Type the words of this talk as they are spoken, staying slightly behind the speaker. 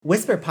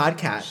Whisper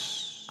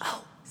Podcast.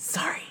 Oh,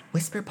 sorry.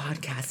 Whisper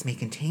Podcasts may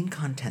contain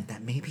content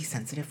that may be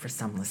sensitive for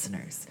some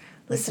listeners.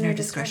 Listener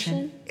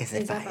discretion is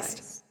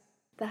advised.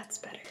 That's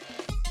better.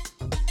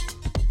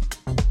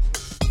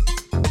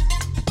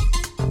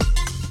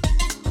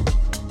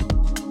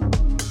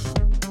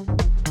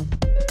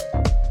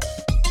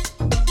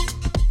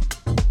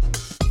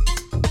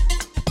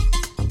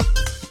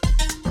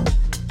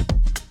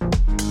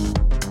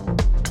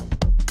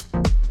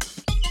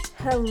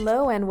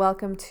 Hello and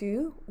welcome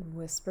to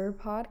Whisper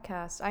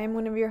Podcast. I am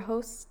one of your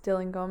hosts,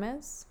 Dylan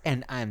Gomez.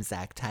 And I'm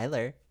Zach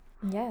Tyler.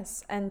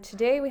 Yes, and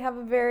today we have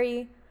a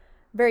very,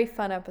 very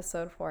fun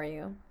episode for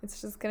you. It's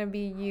just going to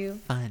be you,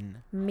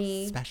 Fun.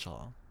 me,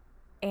 Special.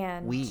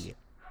 and we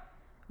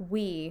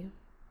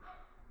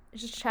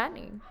just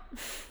chatting.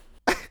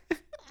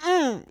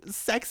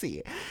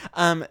 Sexy.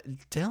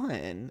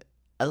 Dylan,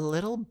 a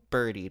little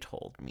birdie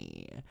told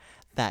me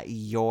that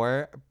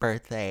your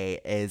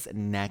birthday is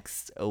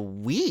next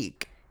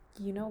week.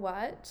 You know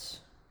what?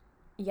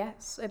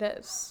 Yes, it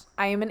is.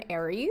 I am an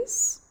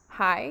Aries.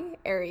 Hi,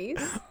 Aries.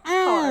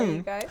 How are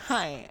you guys?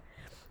 Hi.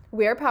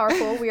 We are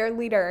powerful. We are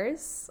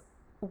leaders.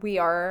 We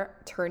are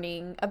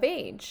turning of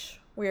age.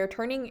 We are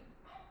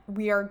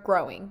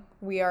growing.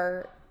 We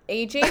are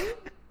aging,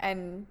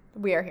 and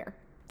we are here.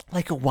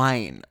 Like a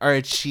wine or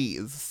a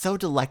cheese. So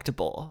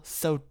delectable.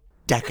 So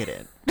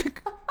decadent.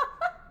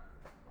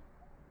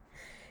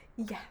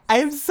 Yes.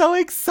 I'm so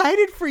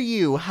excited for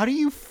you. How do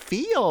you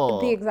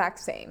feel? The exact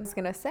same. I was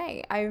going to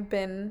say, I've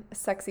been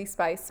Sexy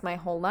Spice my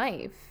whole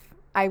life.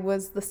 I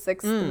was the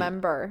sixth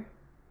member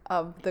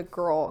of the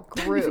girl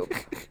group.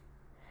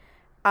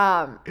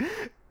 Yeah,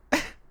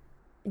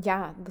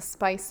 the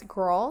Spice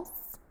Girls,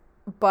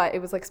 but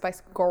it was like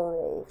Spice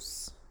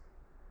Girls.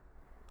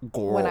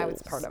 When I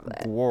was part of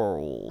it.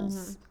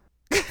 Girls.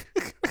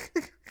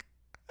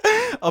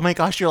 Oh my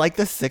gosh, you're like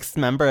the sixth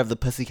member of the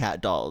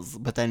Pussycat Dolls,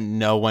 but then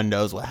no one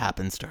knows what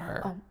happens to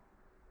her.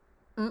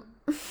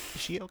 Is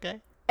she okay?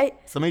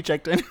 Somebody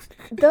checked in.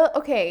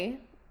 Am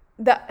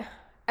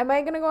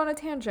I gonna go on a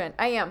tangent?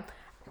 I am.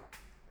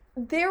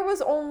 There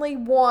was only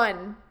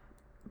one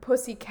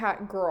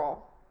Pussycat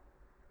doll.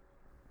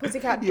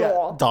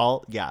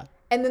 Yeah.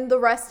 And then the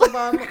rest of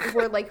them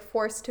were like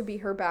forced to be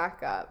her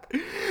backup.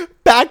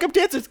 Backup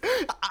dancers.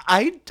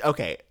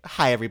 Okay.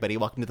 Hi, everybody.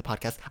 Welcome to the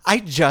podcast. I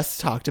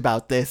just talked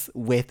about this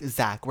with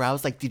Zach, where I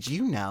was like, did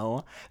you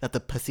know that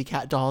the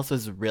Pussycat Dolls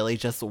was really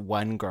just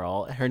one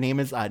girl? Her name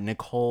is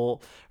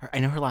Nicole. I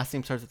know her last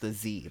name starts with a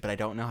Z, but I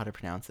don't know how to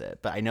pronounce it.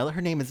 But I know that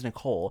her name is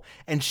Nicole.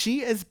 And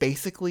she is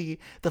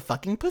basically the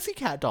fucking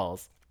Pussycat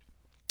Dolls.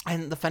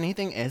 And the funny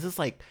thing is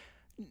like,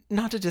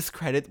 not to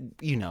discredit,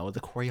 the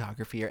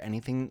choreography or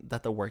anything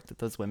that the work that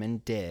those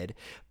women did,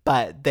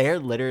 but they're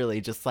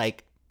literally just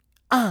like,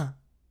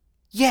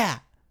 yeah,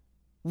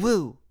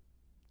 woo,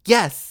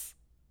 yes,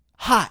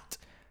 hot,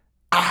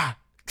 Yeah,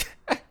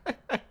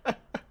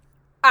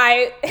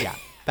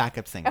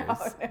 backup singers.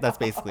 Oh, no. That's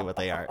basically what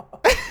they are.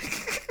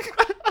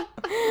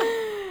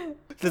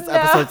 This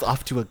episode's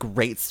off to a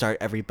great start,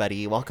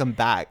 everybody. Welcome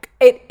back.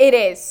 It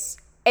is.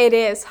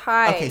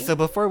 Hi. Okay, so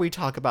before we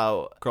talk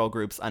about girl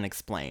groups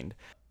unexplained,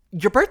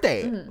 your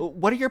birthday.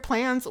 What are your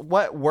plans?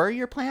 What were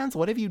your plans?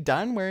 What have you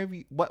done?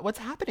 What's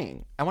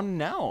happening? I want to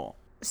know.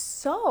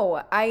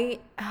 So I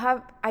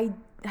have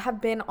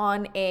been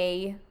on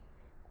a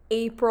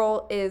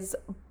April is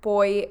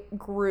boy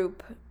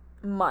group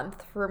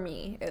month for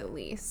me, at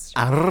least.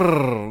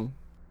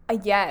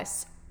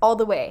 Yes, all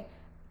the way.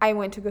 I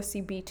went to go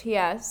see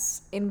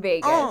BTS in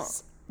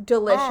Vegas.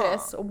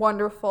 Delicious,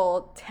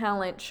 wonderful,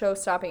 talent,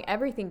 show-stopping,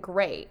 everything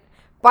great.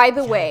 By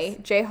the way,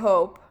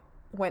 J-Hope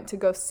went to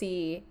go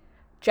see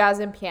Jazz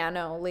and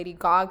Piano, Lady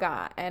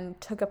Gaga, and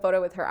took a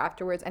photo with her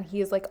afterwards, and he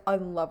is like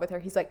in love with her.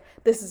 He's like,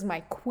 this is my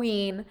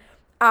queen.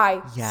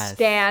 I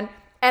stan.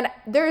 And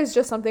there is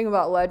just something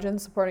about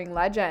legends supporting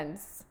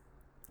legends.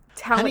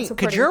 Talent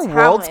supporting could your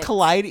worlds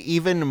collide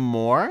even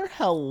more?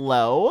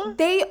 Hello?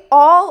 They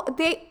all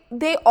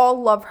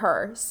love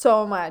her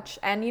so much.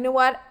 And you know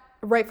what?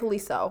 Rightfully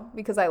so,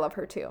 because I love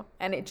her too,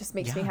 and it just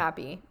makes me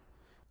happy.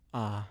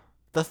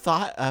 The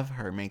thought of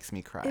her makes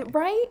me cry.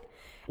 Right?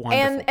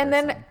 Wonderful and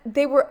then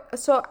they were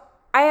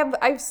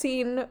I've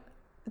seen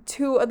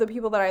two of the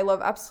people that I love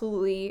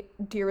absolutely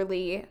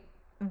dearly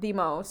the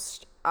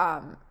most,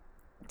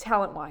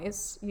 talent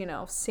wise,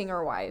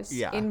 singer wise,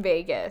 in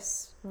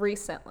Vegas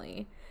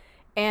recently.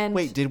 And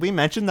wait, did we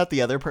mention that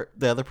the other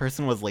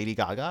person was Lady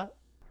Gaga?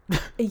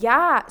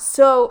 Yeah.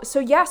 So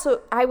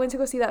I went to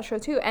go see that show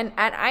too, and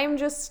I'm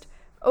just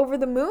over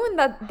the moon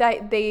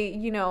that they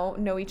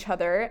know each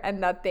other,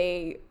 and that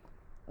they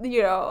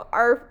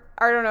are,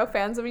 I don't know,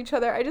 fans of each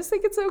other. I just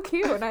think it's so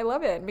cute, and I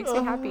love it. It makes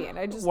me happy, and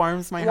I just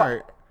warms my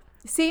heart.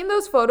 Seeing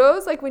those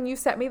photos, like when you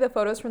sent me the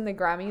photos from the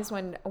Grammys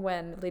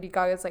when Lady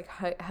Gaga's like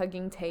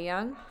hugging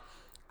Taeyang,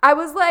 I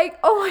was like,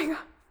 oh my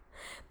god,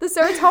 the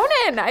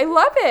serotonin, I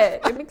love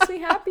it. It makes me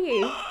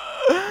happy.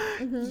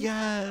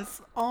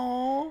 Yes.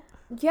 Oh.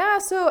 Yeah,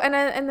 so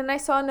and then I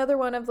saw another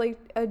one of like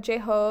a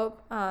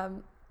J-Hope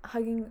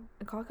hugging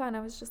Gaga, and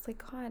I was just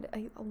like, God,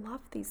 I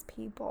love these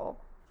people.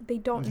 They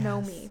don't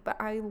know me, but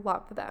I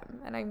love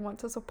them, and I want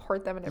to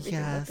support them in everything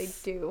that they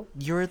do.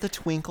 You're the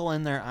twinkle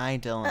in their eye,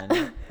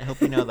 Dylan. I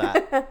hope you know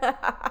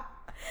that.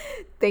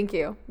 Thank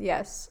you.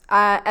 Yes.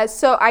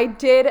 So I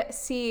did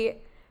see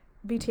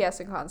BTS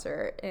in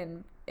concert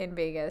in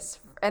Vegas,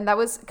 and that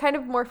was kind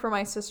of more for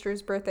my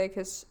sister's birthday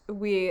because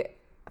we,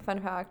 fun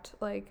fact,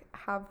 like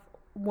have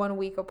 1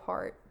 week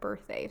apart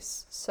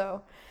birthdays.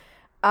 So,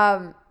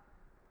 and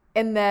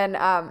then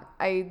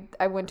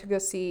I went to go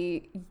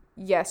see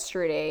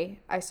yesterday.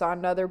 I saw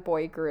another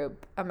boy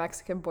group, a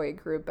Mexican boy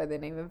group by the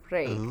name of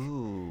Rake.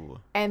 Ooh,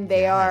 and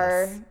they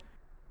are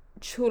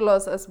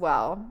chulos as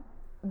well.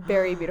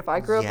 Very beautiful. I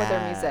grew up with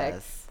their music.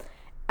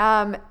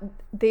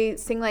 They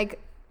sing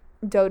like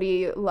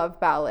Dodie love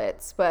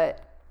ballads,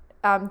 but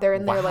they're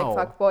in their like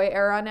fuckboy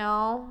era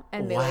now,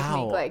 and they like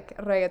make like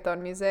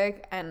reggaeton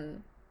music,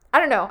 and I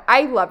don't know.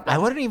 I love them. I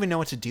wouldn't even know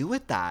what to do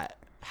with that.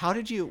 How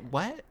did you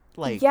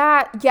like?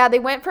 Yeah. They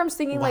went from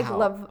singing like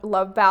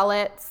love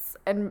ballads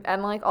and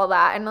like all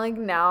that, and like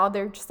now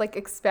they're just like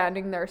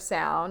expanding their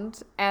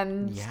sound,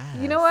 and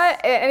you know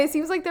what? And it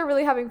seems like they're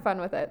really having fun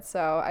with it.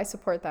 So I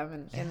support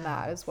them in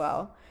that as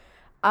well.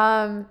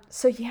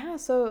 So yeah,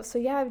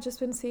 I've just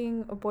been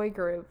seeing boy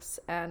groups,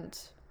 and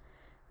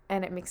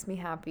it makes me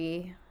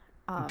happy.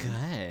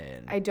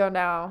 Good. I don't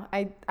know.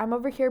 I'm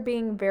over here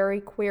being very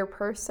queer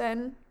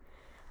person.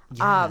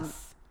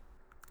 Yes.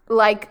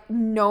 Like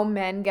no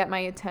men get my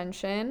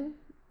attention,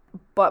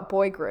 but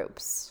boy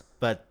groups.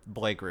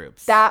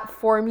 That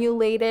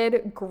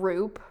formulated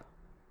group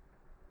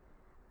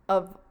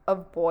of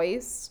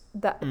boys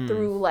that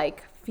through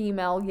like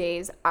female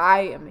gaze,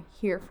 I am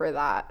here for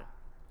that.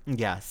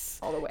 Yes.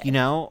 All the way. You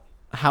know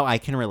how I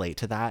can relate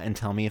to that, and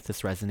tell me if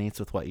this resonates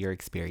with what you're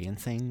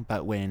experiencing.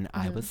 But when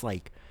I was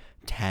like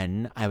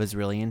 10, I was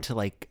really into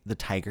like the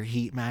Tiger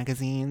Heat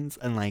magazines,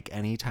 and like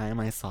anytime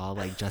I saw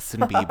like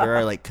Justin Bieber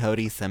or like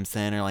Cody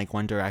Simpson or like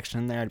One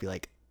Direction there, I'd be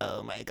like,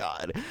 oh my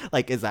God.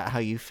 Like, is that how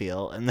you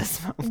feel in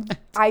this moment?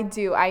 I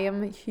do. I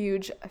am a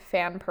huge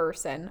fan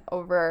person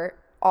over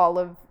all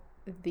of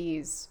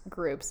these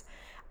groups.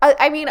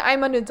 I mean,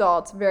 I'm an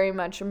adult, very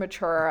much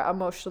mature,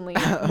 emotionally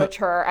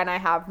mature, and I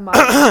have my...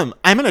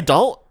 I'm an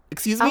adult?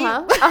 Excuse me?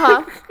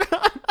 Oh,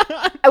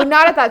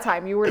 not at that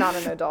time. You were not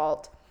an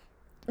adult.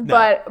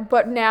 No.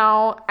 But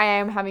now I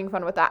am having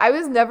fun with that. I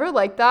was never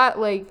like that.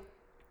 Like,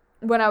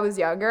 when I was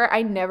younger,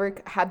 I never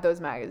had those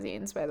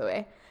magazines, by the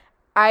way.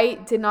 I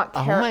did not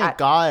care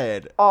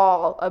at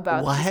all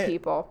about these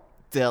people.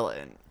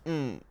 Dylan.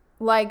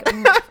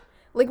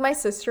 Like my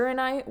sister and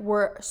I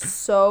were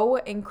so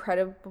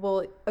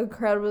incredibly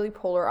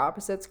polar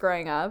opposites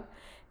growing up.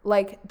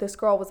 Like this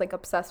girl was like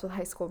obsessed with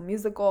High School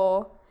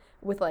Musical,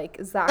 with like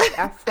Zac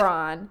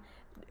Efron.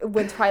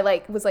 When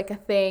Twilight was like a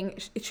thing,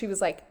 she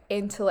was like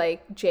into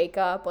like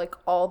Jacob, like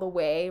all the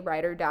way,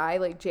 ride or die,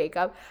 like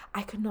Jacob.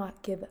 I could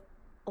not give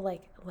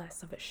like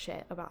less of a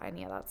shit about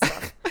any of that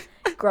stuff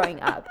growing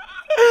up.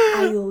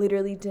 I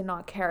literally did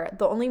not care.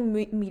 The only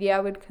media I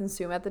would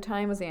consume at the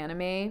time was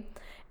anime.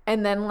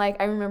 And then, like,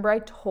 I remember I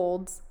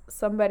told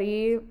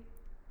somebody,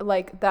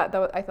 like, that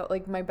I thought,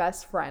 like, my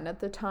best friend at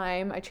the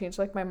time. I changed,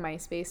 like, my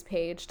MySpace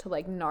page to,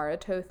 like,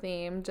 Naruto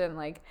themed. And,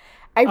 like,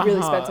 I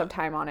really spent some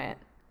time on it.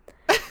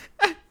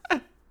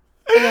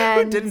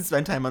 And who didn't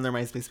spend time on their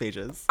MySpace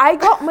pages?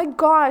 My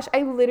gosh,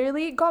 I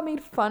literally got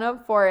made fun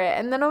of for it.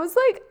 And then I was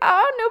like,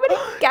 oh, nobody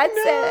gets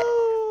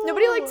it.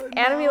 Nobody likes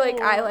anime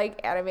like I like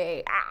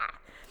anime.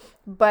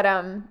 But,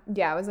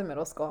 yeah, I was in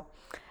middle school.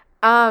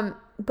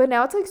 But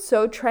now it's like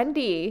so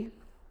trendy.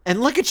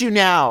 And look at you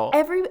now.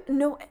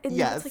 Now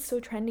it's like so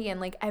trendy, and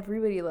like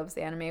everybody loves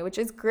the anime, which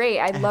is great.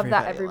 I love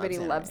that everybody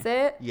loves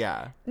it.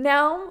 Yeah.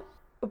 Now,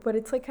 but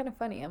it's like kind of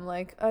funny. I'm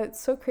like,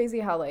 it's so crazy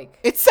how like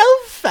it's so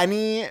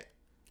funny.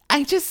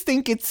 I just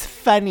think it's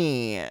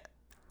funny.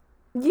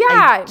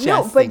 Yeah,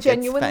 no, but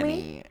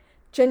genuinely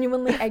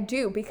I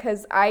do,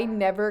 because I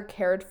never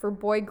cared for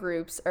boy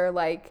groups or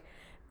like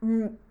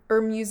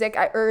or music.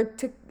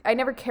 I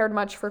never cared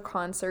much for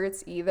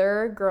concerts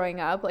either growing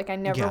up. Like I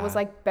never was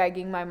like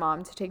begging my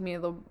mom to take me to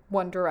the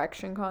One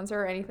Direction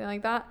concert or anything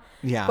like that.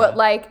 Yeah. But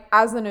like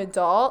as an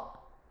adult,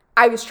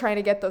 I was trying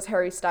to get those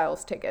Harry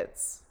Styles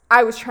tickets.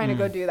 I was trying to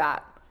go do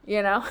that,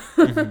 you know?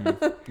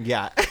 Mm-hmm.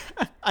 Yeah.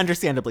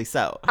 Understandably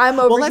so. I'm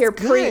over here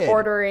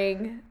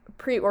pre-ordering.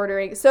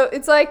 So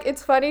it's like,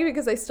 it's funny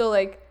because I still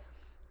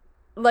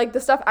like the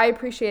stuff I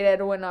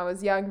appreciated when I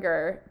was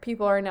younger,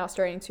 people are now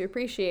starting to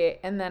appreciate.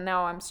 And then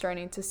now I'm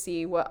starting to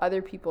see what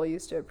other people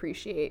used to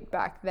appreciate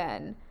back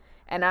then.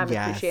 And I'm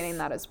appreciating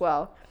that as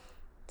well.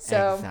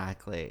 So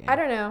exactly. I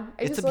don't know.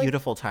 It's a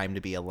beautiful time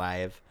to be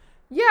alive.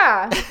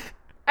 Yeah.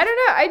 I don't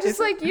know. I just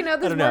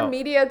there's more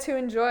media to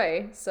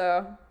enjoy.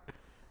 So.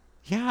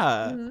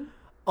 Yeah. Mm-hmm.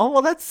 Oh,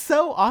 well, that's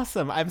so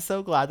awesome. I'm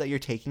so glad that you're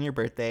taking your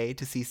birthday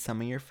to see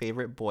some of your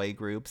favorite boy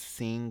groups,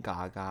 seeing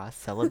Gaga,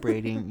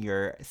 celebrating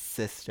your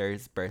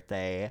sister's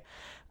birthday.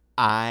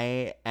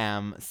 I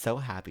am so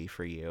happy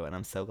for you, and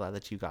I'm so glad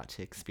that you got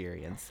to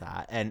experience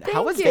that. And how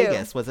Thank was you.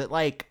 Vegas? Was it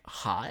like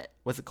hot?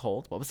 Was it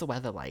cold? What was the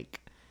weather like?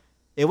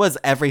 It was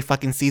every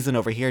fucking season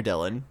over here,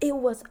 Dylan. It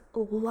was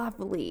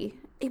lovely.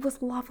 It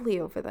was lovely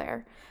over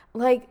there.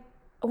 Like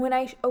when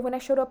I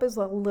showed up, it was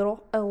a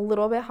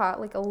little bit hot,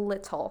 like a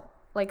little.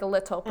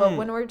 But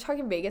when we're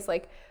talking Vegas,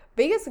 like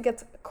Vegas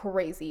gets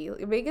crazy.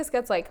 Vegas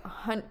gets like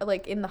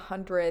in the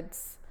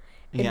hundreds.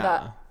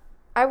 Yeah.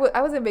 I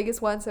was in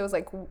Vegas once. It was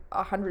like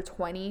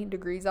 120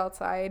 degrees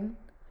outside.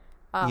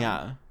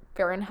 Yeah.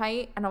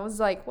 Fahrenheit, and I was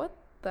like, what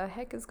the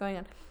heck is going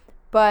on?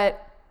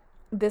 But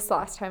this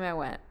last time I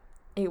went,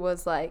 it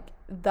was like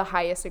the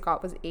highest it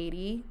got was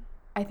 80.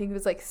 I think it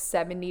was like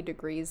 70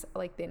 degrees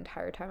like the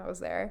entire time I was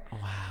there.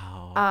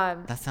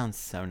 Wow. That sounds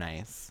so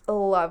nice.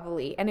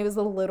 Lovely. And it was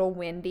a little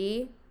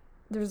windy.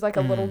 There was like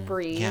a little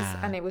breeze, yeah.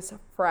 and it was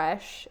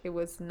fresh. It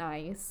was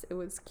nice. It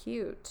was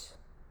cute.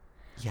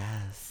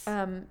 Yes.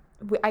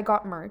 I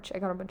got merch. I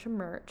got a bunch of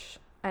merch,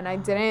 and I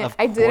Of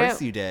didn't.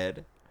 course you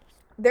did.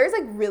 There's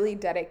like really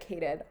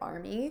dedicated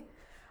ARMY.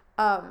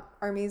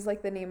 ARMY is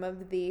like the name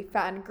of the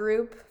fan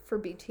group for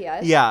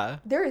BTS. Yeah.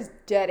 There is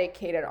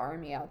dedicated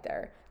ARMY out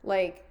there.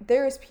 Like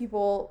there's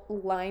people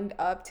lined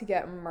up to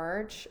get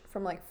merch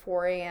from like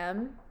 4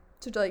 a.m.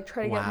 to like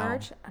try to get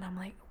merch, and I'm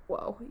like,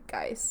 whoa,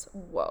 guys,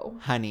 whoa.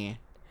 Honey.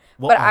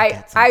 But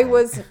I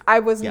was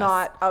Yes.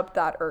 not up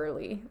that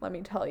early. Let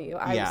me tell you,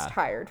 I Yeah. was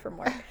tired from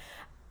work.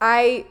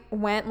 I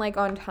went like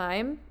on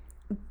time,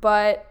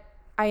 but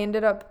I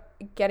ended up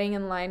getting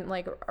in line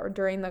like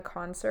during the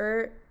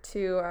concert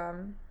to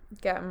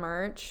get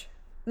merch.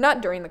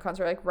 Not during the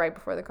concert, like right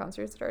before the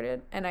concert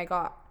started, and I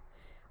got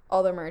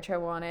all the merch I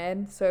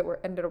wanted, so it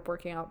ended up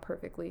working out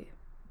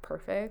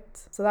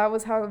perfect. So that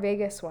was how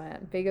Vegas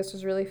went. Vegas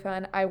was really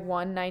fun. I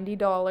won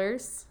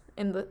 $90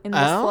 in the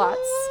slots.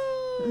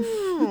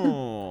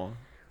 Oh.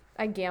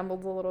 I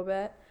gambled a little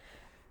bit.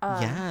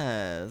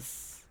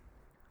 Yes.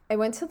 I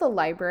went to the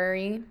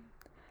library,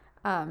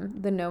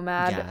 the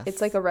Nomad. Yes.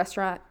 It's like a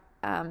restaurant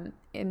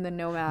in the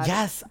Nomad.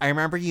 Yes, I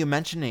remember you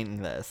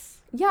mentioning this.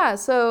 Yeah,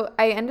 so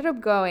I ended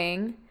up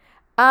going.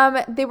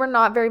 They were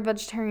not very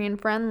vegetarian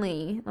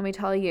friendly, let me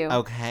tell you.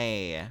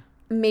 Okay.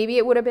 Maybe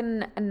it would have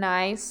been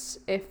nice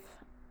if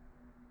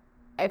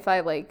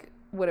I like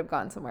would have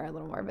gone somewhere a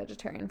little more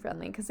vegetarian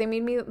friendly, because they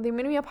made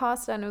me a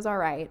pasta and it was all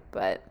right,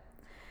 but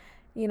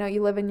you know,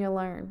 you live and you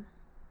learn.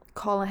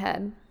 Call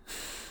ahead.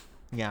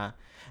 Yeah.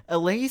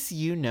 Elise,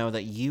 you know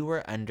that you were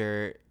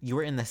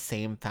in the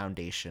same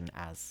foundation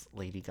as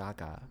Lady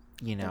Gaga,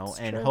 you know, That's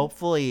and true.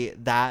 hopefully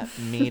that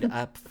made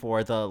up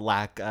for the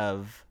lack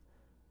of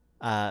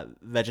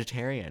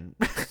vegetarian.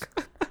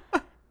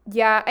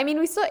 Yeah, I mean,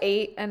 we still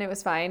ate and it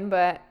was fine,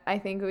 but I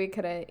think we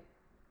could have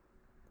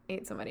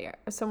ate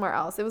somewhere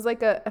else. It was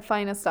like a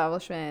fine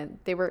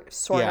establishment. They were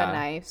sort of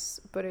nice,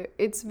 but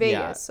it's Vegas,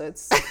 Yeah. so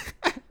it's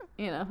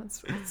you know,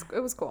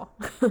 it was cool.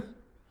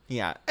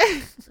 Yeah.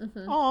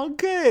 Oh,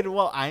 good.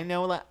 Well, I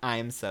know that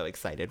I'm so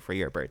excited for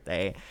your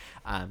birthday.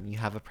 You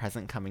have a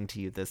present coming to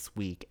you this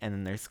week, and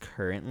then there's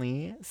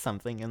currently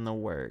something in the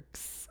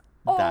works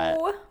that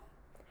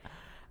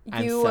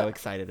I'm so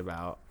excited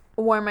about.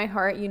 Warm my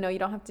heart. You know, you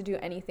don't have to do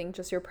anything.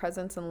 Just your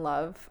presence and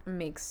love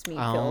makes me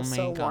feel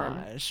so warm. Oh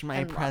my gosh, my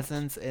and loved.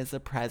 presence is a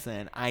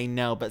present. I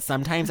know, but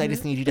sometimes I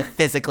just need you to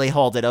physically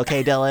hold it,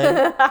 okay,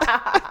 Dylan?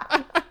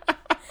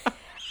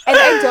 And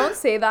I don't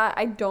say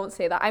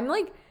that. I'm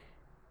like,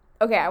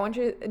 okay, I want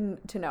you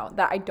to know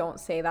that I don't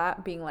say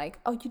that being like,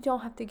 oh, you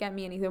don't have to get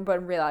me anything, but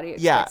in reality,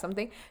 expect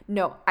something.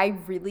 No, I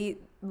really,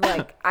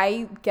 like,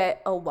 I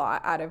get a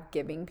lot out of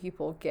giving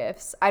people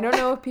gifts. I don't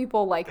know if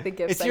people like the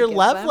gifts It's I your give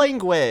love them.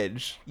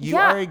 language. You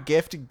Yeah. are a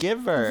gift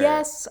giver.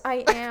 Yes,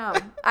 I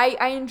am.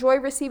 I enjoy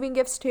receiving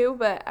gifts too,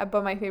 but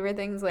my favorite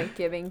thing is like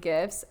giving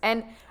gifts.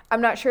 And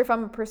I'm not sure if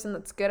I'm a person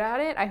that's good at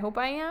it. I hope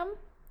I am.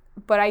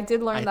 But I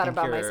did learn I that think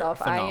about you're myself.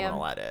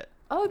 phenomenal at it.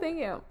 Oh, thank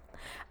you.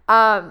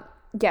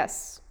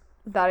 Yes,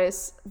 that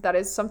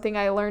is something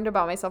I learned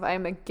about myself. I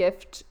am a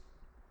gift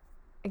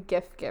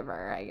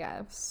giver, I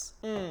guess.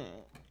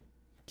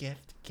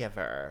 Gift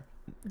giver.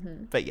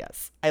 But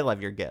yes, I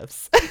love your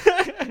gifts.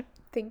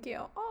 Thank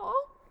you.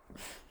 Oh,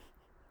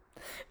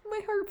 my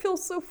heart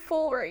feels so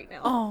full right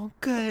now. Oh,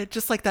 good.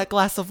 Just like that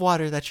glass of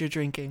water that you're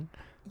drinking.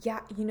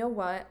 Yeah, you know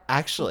what?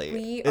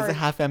 Actually, is it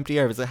half empty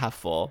or is it half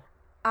full?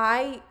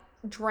 I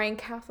drank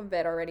half of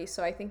it already,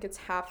 so I think it's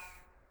half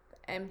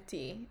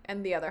empty,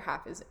 and the other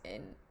half is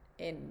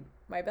in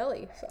my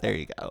belly. So. There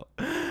you go.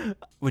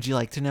 Would you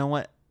like to know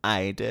what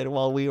I did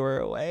while we were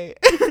away?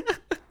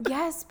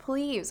 Yes,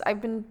 please. I've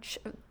been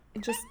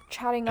just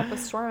chatting up a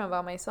storm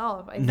about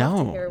myself. I'd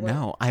love to hear what...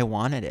 No, I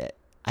wanted it.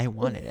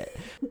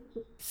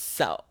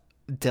 So,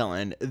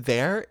 Dylan,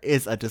 there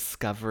is a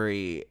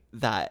discovery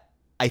that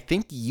I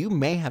think you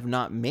may have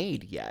not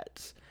made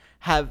yet.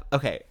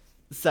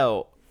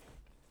 So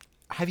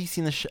have you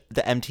seen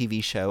the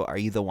MTV show Are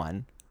You the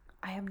One?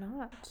 I am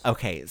not.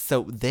 Okay,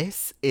 so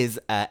this is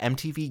a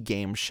MTV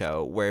game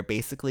show where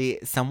basically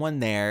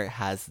someone there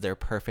has their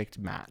perfect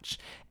match.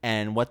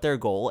 And what their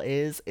goal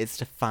is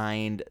to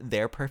find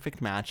their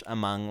perfect match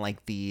among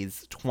like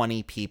these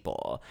 20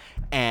 people.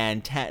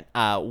 And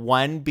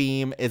one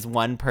beam is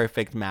one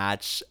perfect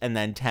match, and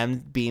then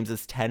 10 beams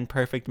is 10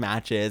 perfect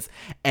matches,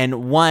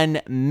 and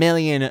 1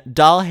 million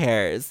doll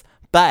hairs.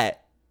 But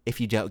if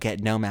you don't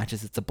get no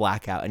matches, it's a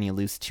blackout and you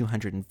lose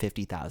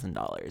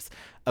 $250,000.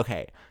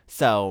 Okay,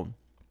 so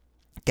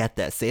get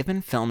this. They've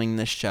been filming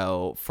this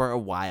show for a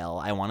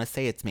while. I want to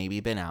say it's maybe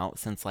been out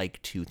since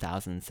like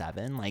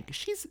 2007. Like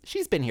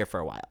she's been here for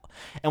a while.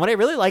 And what I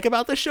really like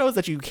about this show is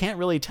that you can't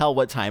really tell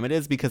what time it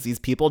is because these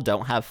people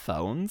don't have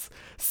phones.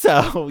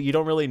 So you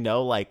don't really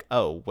know like,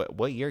 oh,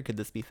 what year could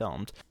this be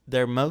filmed?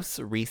 Their most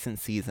recent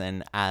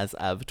season as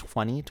of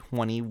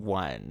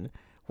 2021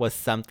 was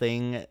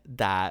something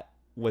that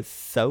was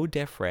so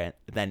different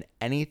than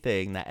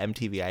anything that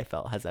MTV I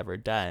felt has ever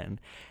done.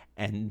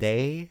 And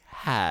they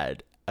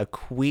had a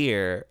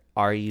queer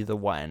Are You the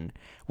One?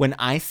 When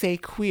I say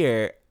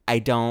queer, I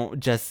don't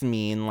just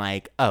mean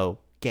like, oh,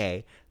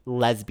 gay,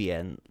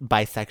 lesbian,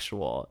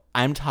 bisexual.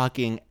 I'm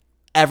talking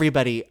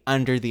everybody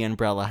under the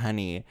umbrella,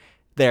 honey.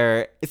 There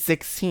are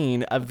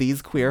 16 of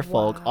these queer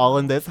folk all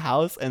in this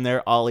house, and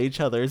they're all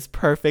each other's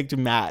perfect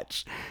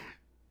match.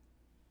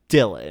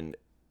 Dylan,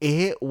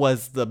 it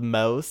was the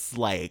most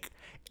like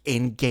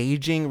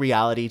engaging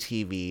reality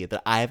TV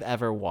that I've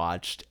ever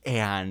watched,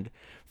 and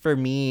for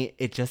me,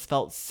 it just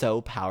felt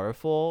so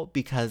powerful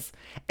because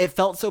it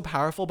felt so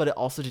powerful, but it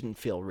also didn't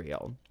feel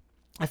real.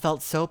 It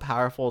felt so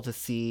powerful to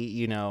see,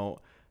 you know,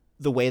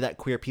 the way that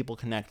queer people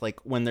connect, like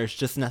when there's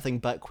just nothing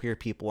but queer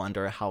people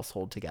under a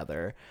household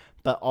together.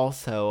 But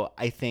also,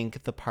 I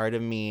think the part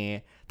of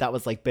me that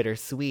was like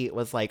bittersweet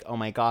was like, oh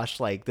my gosh,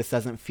 like this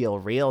doesn't feel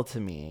real to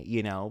me,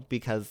 you know,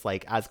 because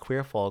like as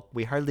queer folk,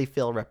 we hardly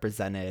feel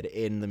represented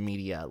in the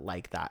media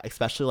like that,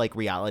 especially like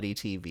reality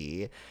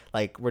TV.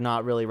 Like we're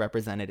not really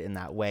represented in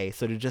that way.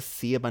 So to just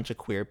see a bunch of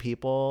queer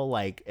people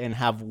like and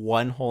have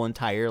one whole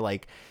entire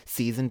like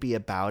season be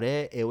about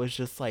it, it was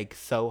just like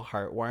so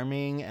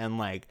heartwarming and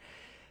like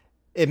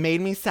it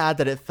made me sad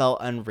that it felt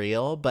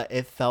unreal, but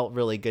it felt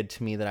really good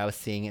to me that I was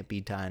seeing it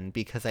be done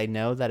because I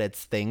know that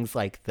it's things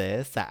like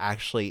this that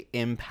actually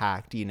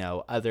impact, you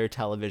know, other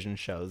television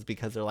shows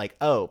because they're like,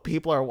 oh,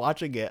 people are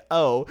watching it.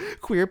 Oh,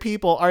 queer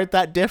people aren't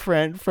that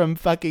different from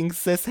fucking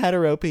cis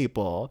hetero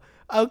people.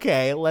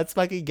 Okay, let's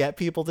fucking get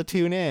people to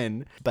tune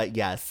in. But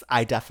yes,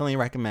 I definitely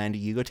recommend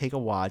you go take a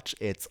watch.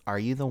 It's Are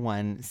You the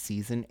One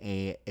season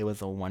 8. It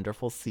was a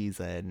wonderful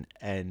season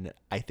and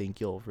I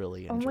think you'll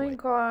really enjoy it. Oh my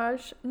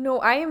gosh.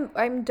 No,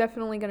 I'm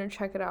definitely going to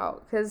check it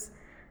out cuz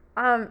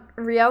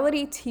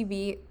reality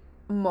TV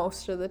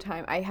most of the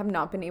time I have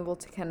not been able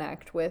to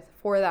connect with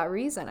for that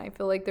reason. I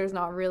feel like there's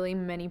not really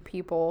many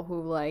people who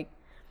like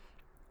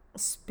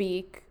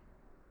speak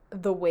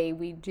the way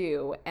we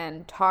do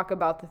and talk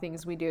about the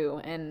things we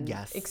do and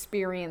Yes.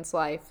 experience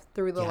life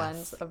through the Yes.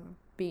 lens of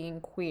being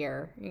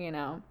queer, you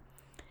know.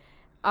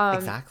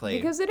 Exactly.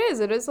 Because it is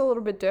a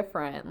little bit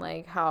different,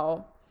 like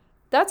how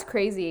that's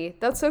crazy.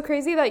 That's so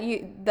crazy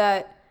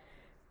that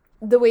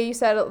the way you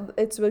said it,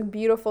 it's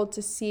beautiful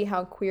to see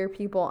how queer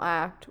people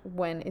act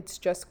when it's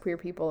just queer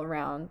people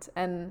around,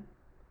 and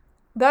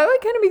that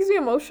like kind of makes me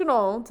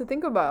emotional to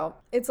think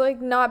about. It's like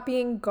not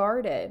being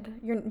guarded.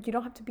 You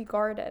don't have to be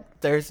guarded.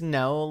 There's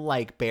no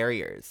like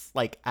barriers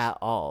like at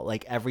all.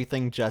 Like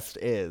everything just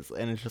is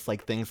and it's just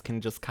like things can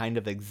just kind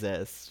of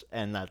exist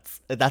and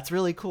that's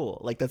really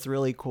cool. Like that's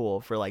really cool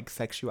for like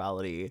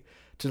sexuality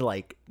to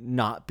like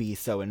not be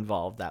so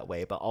involved that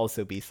way but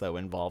also be so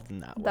involved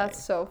in that way.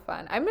 That's so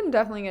fun. I'm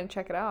definitely gonna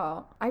check it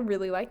out. I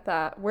really like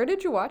that. Where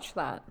did you watch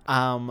that?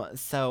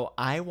 So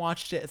I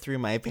watched it through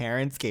my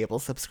parents' cable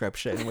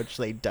subscription, which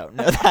they don't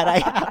know that I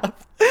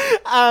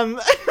have.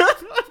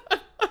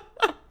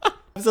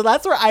 So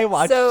that's where I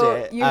watched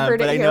it. You heard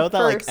but it I here know that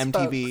first, like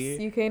MTV.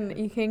 folks.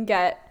 You can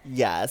get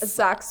Yes.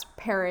 Zach's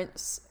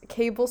parents'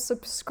 cable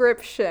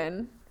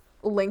subscription.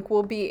 Link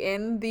will be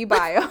in the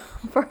bio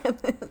for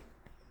this.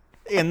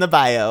 In the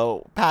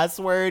bio,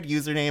 password,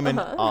 username, and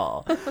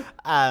all.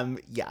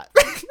 Yeah.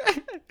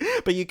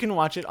 But you can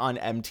watch it on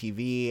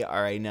MTV,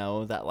 or I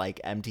know that like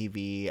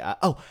MTV.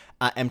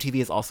 MTV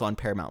is also on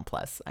Paramount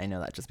Plus. I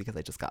know that just because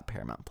I just got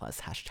Paramount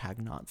Plus. Hashtag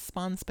not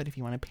spons, but if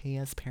you want to pay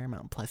us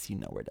Paramount Plus, you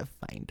know where to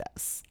find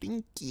us.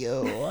 Thank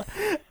you.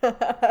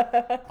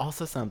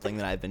 Also, something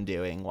that I've been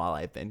doing while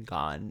I've been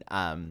gone.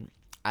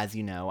 As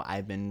you know,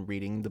 I've been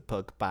reading the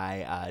book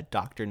by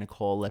Dr.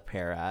 Nicole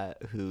LePera,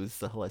 who's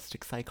the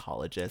holistic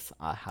psychologist,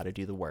 How to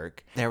Do the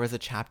Work. There was a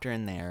chapter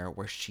in there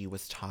where she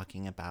was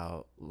talking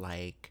about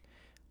like,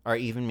 or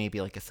even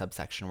maybe like a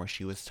subsection where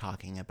she was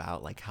talking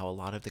about like how a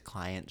lot of the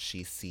clients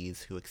she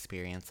sees who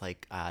experience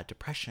like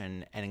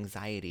depression and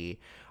anxiety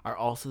are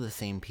also the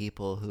same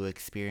people who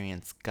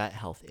experience gut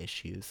health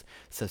issues.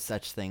 So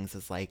such things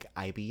as like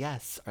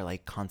IBS or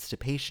like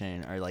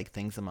constipation or like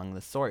things among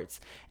the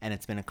sorts. And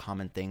it's been a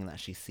common thing that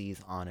she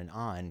sees on and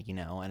on, you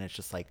know, and it's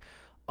just like,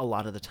 a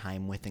lot of the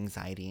time with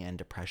anxiety and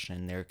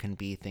depression, there can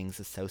be things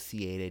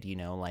associated, you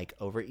know, like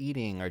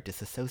overeating or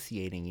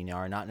disassociating, you know,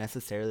 or not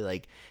necessarily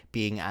like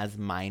being as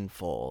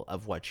mindful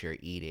of what you're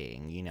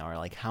eating, you know, or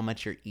like how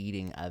much you're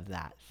eating of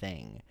that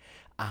thing.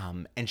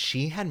 And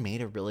she had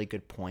made a really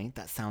good point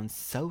that sounds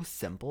so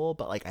simple,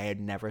 but like I had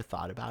never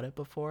thought about it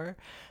before.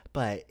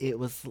 But it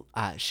was,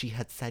 she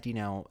had said, you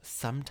know,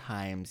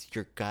 sometimes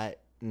your gut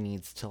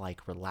needs to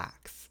like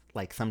relax.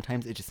 Like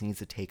sometimes it just needs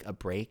to take a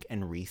break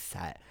and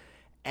reset.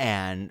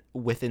 And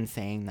within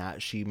saying that,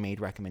 she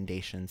made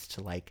recommendations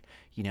to like,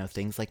 you know,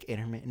 things like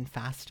intermittent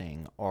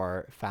fasting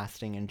or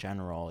fasting in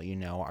general, you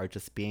know, are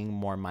just being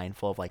more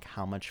mindful of like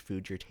how much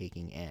food you're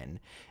taking in.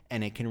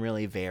 And it can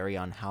really vary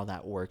on how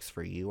that works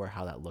for you or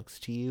how that looks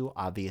to you.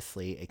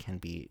 Obviously, it can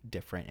be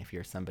different if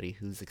you're somebody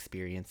who's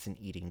experienced an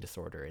eating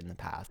disorder in the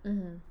past.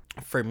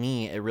 For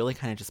me, it really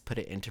kind of just put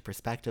it into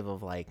perspective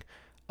of like,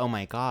 oh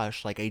my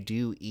gosh, like I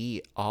do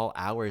eat all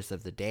hours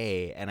of the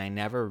day and I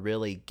never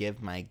really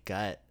give my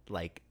gut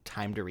like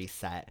time to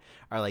reset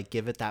or like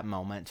give it that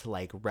moment to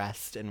like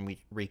rest and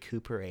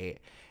recuperate.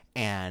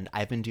 And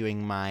I've been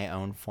doing my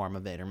own form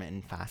of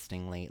intermittent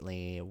fasting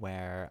lately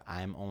where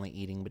I'm only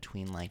eating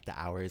between like the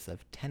hours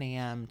of 10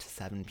 a.m. to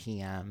 7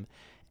 p.m.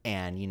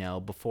 And, you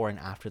know, before and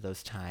after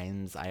those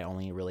times, I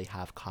only really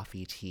have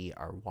coffee, tea,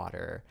 or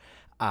water.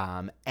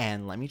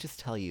 And let me just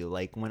tell you,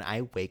 like, when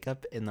I wake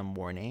up in the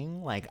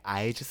morning, like,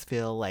 I just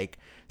feel like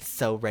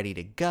so ready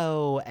to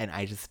go, and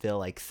I just feel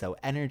like so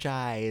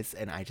energized,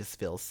 and I just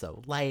feel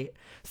so light.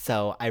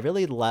 So I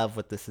really love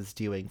what this is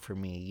doing for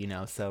me, you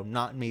know. So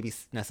not maybe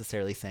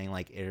necessarily saying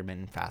like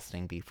intermittent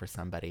fasting be for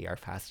somebody or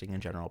fasting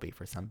in general be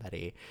for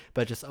somebody,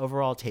 but just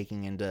overall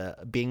taking into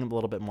being a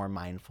little bit more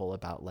mindful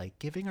about like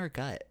giving our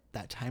gut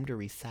that time to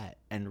reset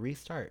and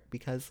restart,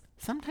 because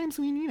sometimes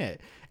we need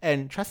it.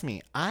 And trust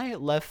me, I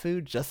love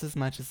food just as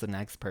much as the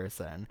next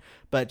person,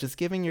 but just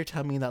giving your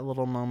tummy that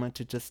little moment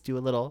to just do a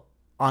little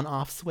on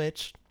off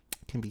switch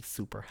can be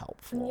super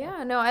helpful.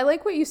 Yeah, no, I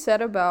like what you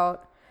said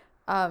about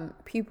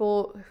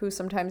people who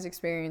sometimes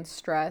experience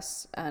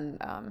stress and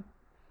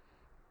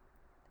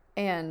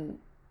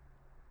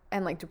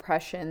like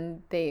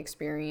depression, they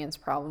experience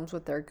problems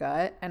with their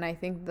gut, and I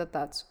think that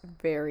that's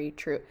very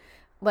true.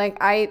 Like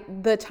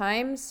the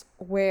times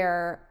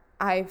where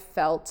I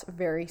felt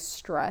very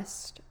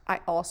stressed, I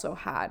also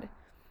had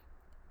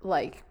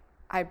like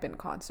I've been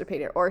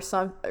constipated or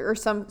some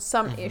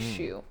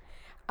issue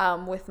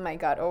with my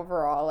gut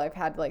overall. I've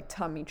had like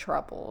tummy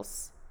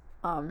troubles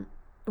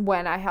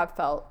when I have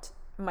felt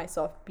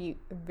myself be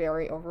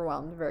very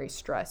overwhelmed, very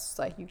stressed.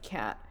 Like you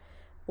can't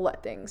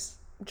let things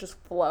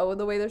just flow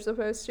the way they're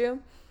supposed to.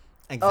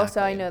 Exactly. Also,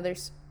 I know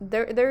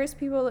there is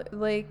people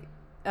like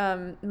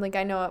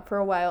I know for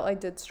a while I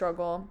did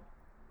struggle,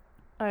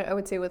 I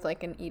would say, with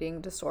like an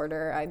eating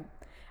disorder.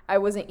 I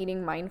wasn't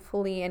eating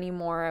mindfully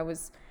anymore. I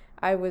was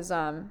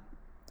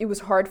it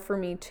was hard for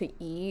me to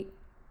eat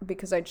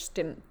because I just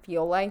didn't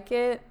feel like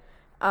it.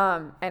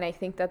 And I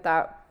think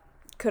that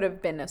could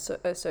have been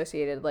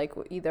associated, like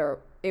either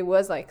it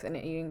was like an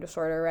eating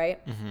disorder,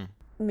 right? Mm-hmm.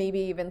 Maybe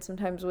even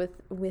sometimes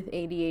with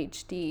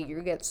ADHD,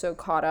 you get so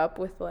caught up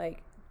with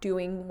like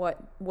doing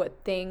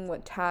what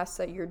tasks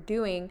that you're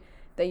doing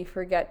that you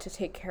forget to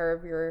take care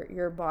of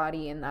your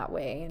body in that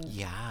way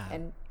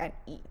and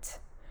eat.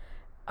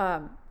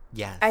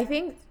 Yes. I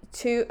think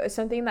too,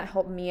 something that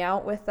helped me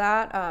out with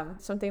that,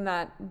 something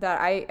that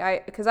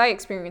I because I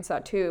experienced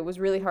that too. It was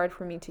really hard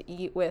for me to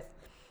eat with.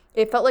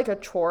 It felt like a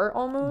chore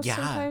almost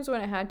sometimes when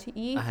I had to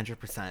eat.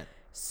 100%.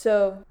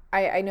 So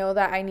I know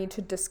that I need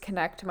to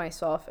disconnect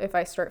myself if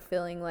I start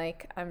feeling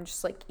like I'm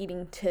just like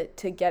eating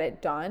to get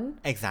it done.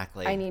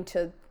 Exactly. I need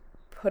to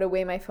put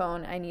away my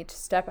phone. I need to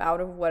step out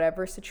of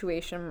whatever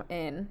situation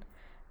I'm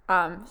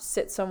in,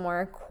 sit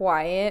somewhere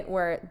quiet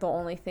where the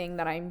only thing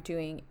that I'm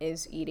doing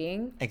is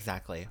eating.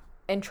 Exactly.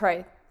 And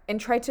try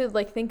to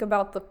like think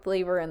about the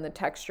flavor and the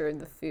texture of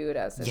the food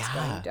as it's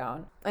going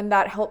down. And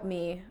that helped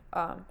me,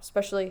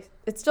 especially,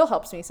 it still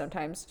helps me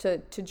sometimes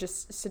to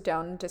just sit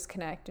down and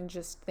disconnect and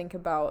just think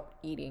about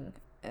eating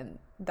and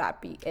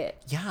that be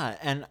it. Yeah,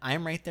 and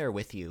I'm right there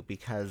with you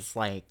because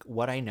like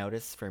what I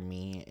notice for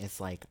me is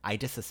like I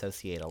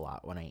disassociate a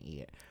lot when I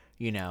eat,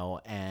 you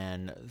know,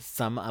 and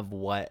some of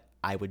what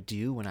I would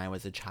do when I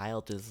was a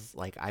child is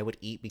like I would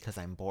eat because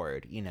I'm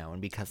bored, you know,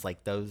 and because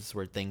like those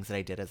were things that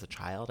I did as a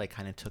child, I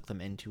kind of took them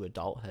into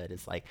adulthood.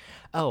 It's like,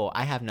 oh,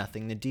 I have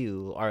nothing to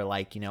do, or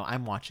like, you know,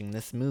 I'm watching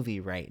this movie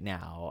right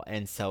now.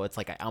 And so it's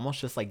like I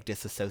almost just like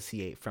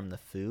disassociate from the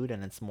food,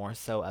 and it's more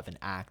so of an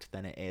act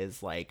than it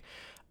is like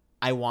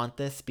I want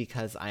this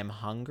because I'm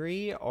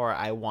hungry, or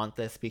I want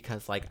this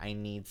because like I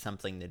need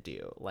something to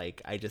do.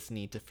 Like I just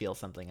need to feel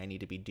something. I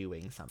need to be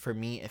doing something. For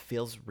me, it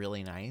feels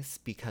really nice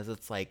because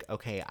it's like,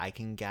 okay, I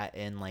can get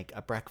in like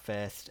a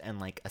breakfast and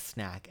like a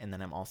snack, and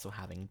then I'm also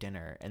having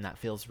dinner, and that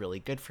feels really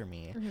good for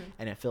me. Mm-hmm.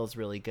 And it feels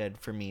really good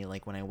for me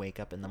like when I wake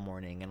up in the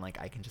morning and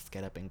like I can just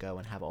get up and go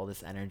and have all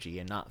this energy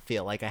and not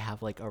feel like I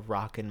have like a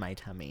rock in my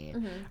tummy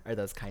or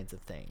those kinds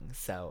of things.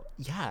 So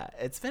yeah,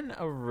 it's been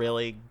a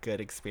really good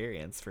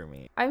experience for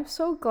me. I'm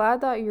so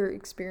glad that you're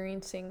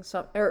experiencing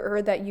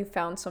or that you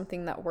found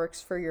something that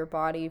works for your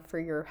body, for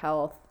your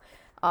health,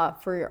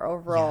 for your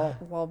overall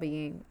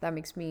well-being. That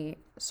makes me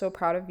so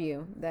proud of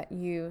you that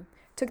you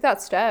took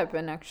that step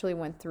and actually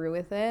went through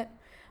with it.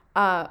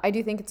 I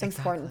do think it's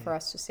important for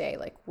us to say,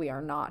 like, we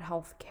are not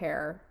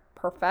healthcare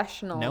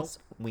professionals. Nope,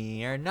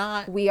 we are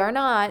not. We are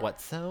not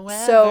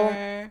Whatsoever.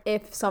 So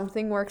if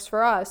something works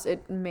for us,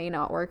 it may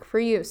not work for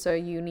you. So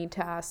you need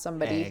to ask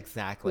somebody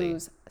who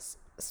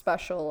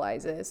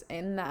specializes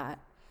in that.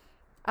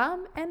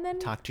 And then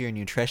talk to your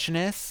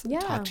nutritionist.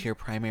 Yeah. Talk to your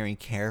primary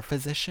care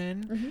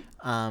physician.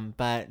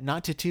 But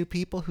not to two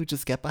people who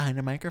just get behind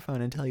a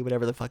microphone and tell you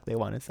whatever the fuck they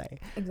want to say.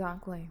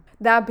 Exactly.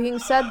 That being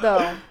said,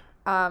 though.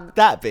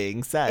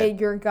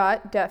 Your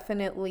gut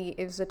definitely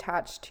is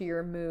attached to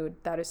your mood.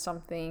 That is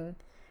something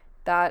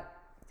that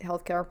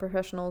healthcare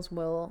professionals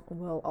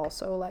will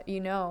also let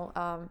you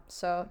know.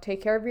 So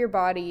take care of your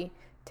body,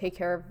 take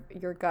care of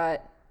your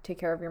gut, take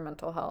care of your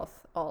mental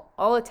health.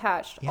 All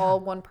attached, all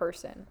one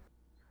person.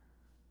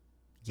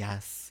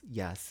 Yes.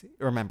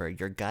 Remember,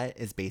 your gut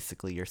is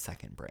basically your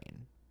second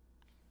brain.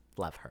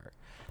 Love her.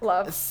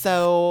 Love.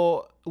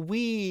 So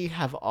we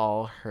have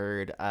all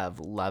heard of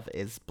Love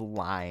is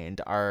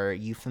Blind. Are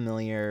you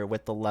familiar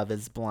with the Love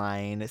is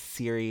Blind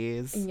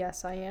series?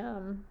 Yes, I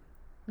am.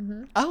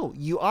 Mm-hmm. Oh,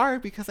 you are,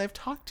 because I've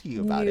talked to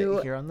you about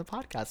it here on the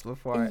podcast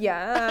before.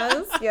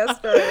 Yes,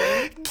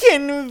 darling.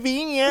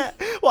 Convenient.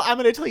 Well, I'm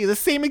going to tell you the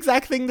same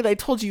exact thing that I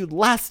told you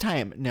last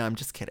time. No, I'm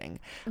just kidding.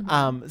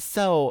 Mm-hmm.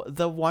 So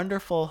the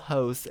wonderful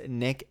hosts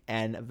Nick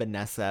and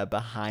Vanessa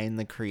behind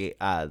the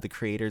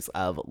creators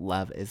of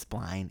Love is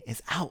Blind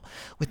is out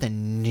with a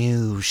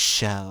new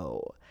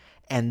show.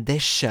 And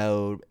this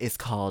show is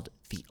called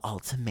The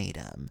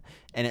Ultimatum.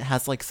 And it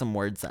has like some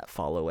words that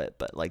follow it,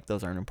 but like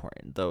those aren't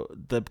important.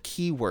 The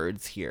key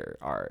words here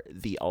are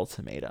the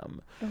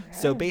ultimatum. Okay.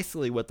 So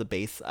basically what the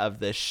base of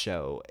this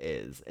show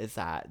is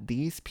that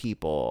these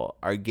people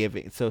are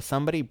giving, so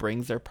somebody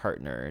brings their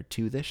partner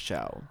to this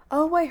show.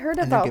 Oh, I heard about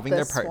this. And they're giving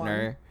their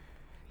partner one.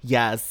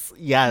 Yes,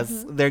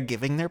 mm-hmm. They're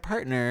giving their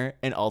partner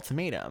an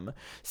ultimatum.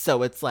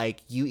 So it's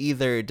like, you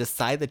either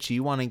decide that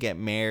you want to get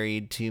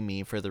married to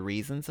me for the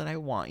reasons that I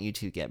want you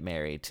to get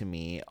married to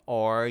me,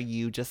 or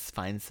you just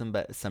find some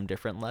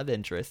different love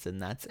interest,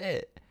 and that's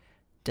it.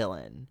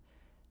 Dylan,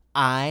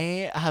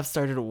 I have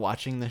started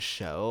watching the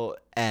show,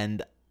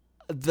 and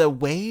the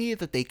way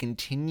that they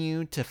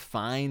continue to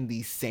find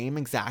the same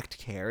exact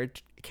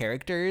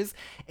characters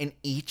in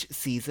each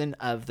season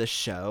of the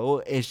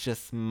show is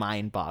just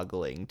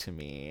mind-boggling to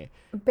me.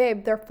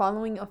 Babe, they're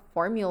following a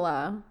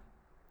formula.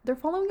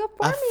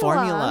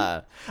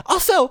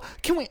 Also,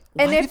 why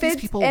do these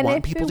people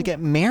want people to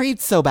get married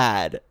so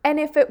bad? And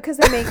because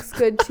it makes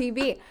good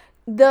TV.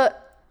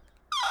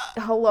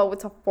 Hello,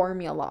 it's a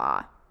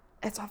formula.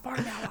 It's a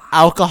formula.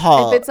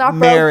 Alcohol, if it's not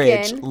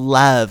marriage, broken,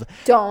 love,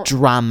 don't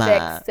drama.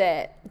 Fix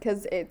it,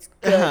 because it's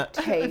good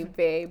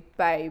TV,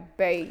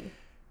 baby.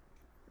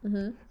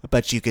 Mm-hmm.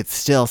 But you could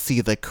still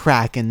see the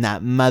crack in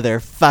that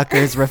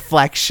motherfucker's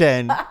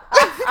reflection.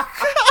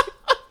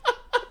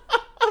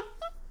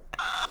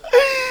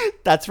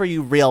 That's for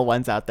you real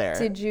ones out there.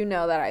 Did you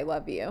know that I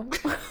love you?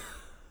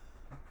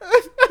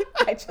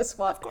 I just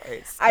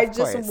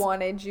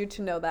wanted you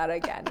to know that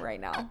again right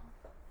now.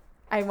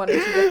 I wanted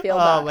you to feel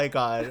that. Oh my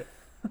god.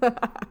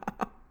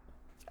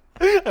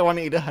 I want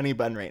to eat a honey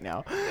bun right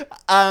now.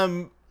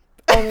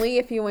 Only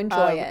if you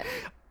enjoy it.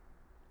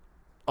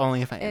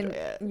 Only if I enjoy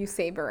it. You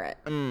savor it.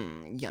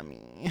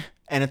 Yummy.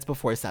 And it's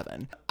before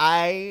 7.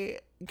 I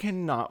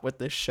cannot with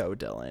this show,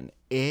 Dylan.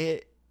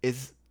 It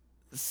is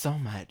so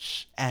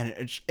much.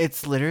 And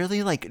it's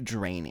literally like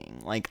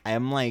draining. Like,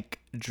 I'm like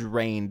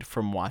drained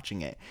from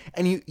watching it.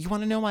 And you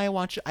want to know why I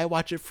watch it? I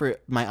watch it for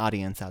my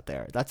audience out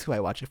there. That's who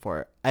I watch it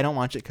for. I don't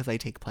watch it because I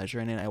take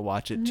pleasure in it. I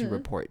watch it to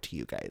report to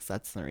you guys.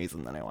 That's the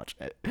reason that I watch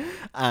it.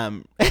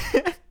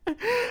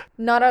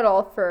 Not at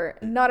all for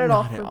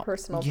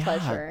personal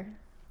pleasure.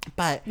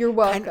 But you're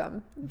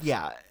welcome.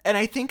 And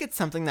I think it's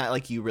something that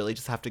like you really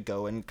just have to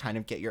go and kind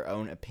of get your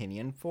own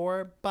opinion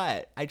for.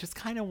 But I just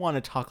kind of want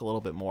to talk a little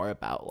bit more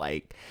about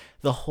like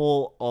the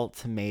whole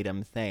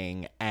ultimatum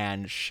thing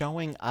and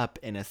showing up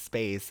in a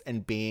space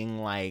and being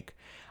like,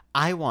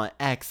 I want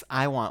X,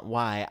 I want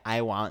Y,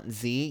 I want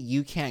Z.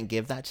 You can't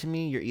give that to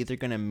me. You're either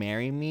going to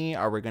marry me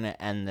or we're going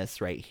to end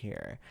this right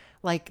here.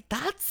 Like,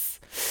 that's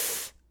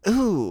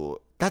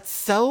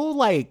so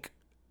like,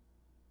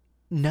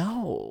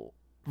 no.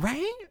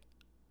 Right?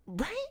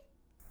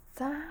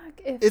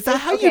 Zach, is that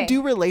how you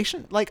do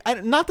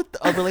not that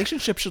a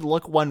relationship should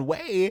look one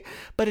way,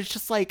 but it's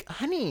just like,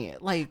 honey,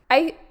 like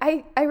I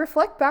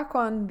reflect back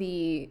on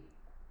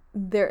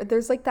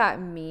there's like that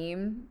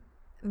meme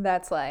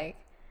that's like,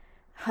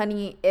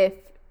 honey, if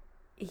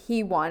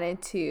he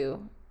wanted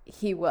to,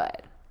 he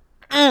would.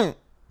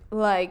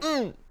 Like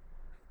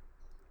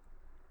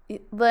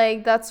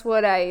that's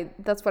what I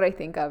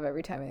think of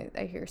every time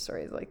I hear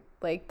stories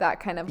like that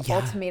kind of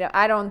ultimatum.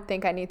 I don't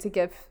think I need to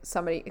give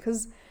somebody,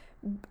 because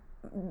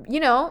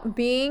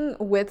being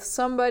with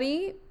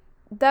somebody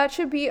that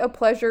should be a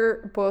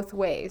pleasure both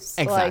ways.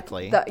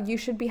 Exactly. Like, you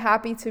should be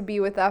happy to be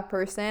with that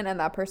person, and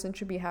that person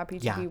should be happy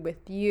to be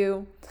with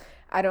you.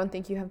 I don't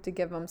think you have to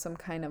give them some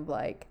kind of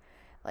like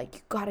you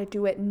gotta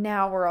do it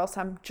now or else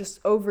I'm just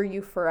over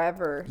you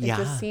forever. It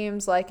just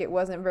seems like it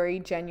wasn't very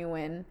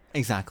genuine.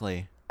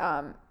 Exactly.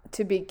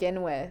 To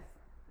begin with.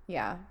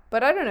 Yeah.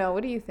 But I don't know.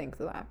 What do you think,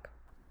 Zach?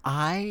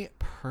 I'm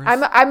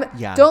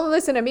Don't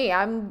listen to me.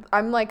 I'm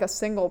like a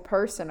single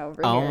person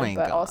over Oh here, my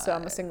but God. also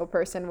I'm a single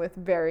person with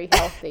very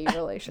healthy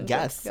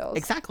relationship skills.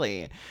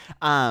 Exactly.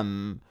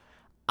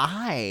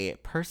 I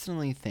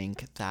personally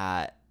think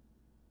that,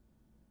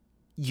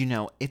 you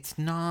know, it's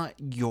not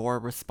your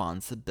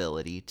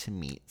responsibility to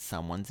meet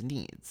someone's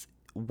needs.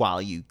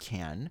 While you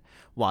can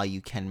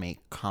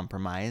make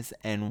compromise,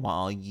 and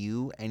while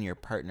you and your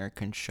partner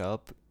can show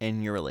up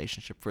in your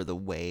relationship for the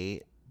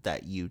way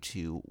that you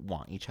two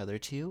want each other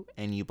to,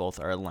 and you both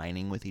are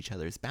aligning with each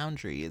other's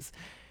boundaries,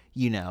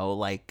 you know,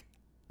 like,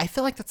 I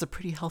feel like that's a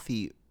pretty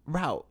healthy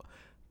route.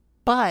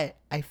 But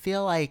I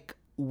feel like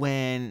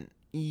when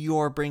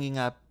you're bringing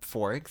up,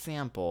 for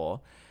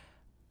example,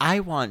 I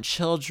want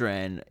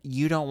children,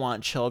 you don't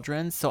want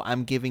children, so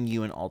I'm giving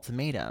you an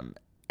ultimatum.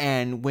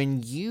 And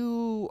when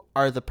you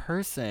are the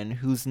person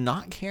who's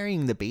not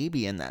carrying the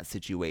baby in that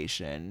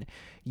situation,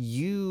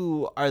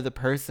 you are the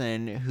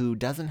person who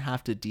doesn't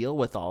have to deal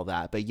with all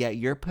that, but yet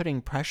you're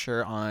putting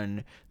pressure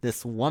on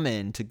this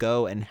woman to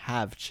go and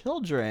have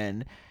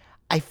children.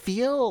 I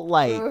feel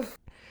like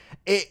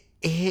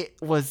it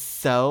was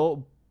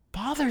so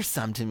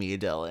bothersome to me,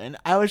 Dylan.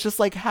 I was just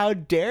like, how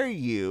dare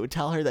you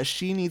tell her that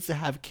she needs to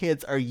have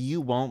kids or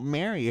you won't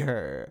marry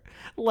her?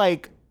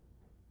 Like,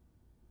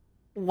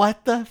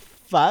 what the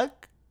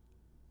fuck?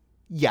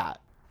 Yeah.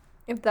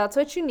 If that's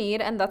what you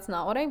need and that's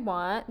not what I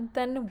want,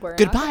 then we're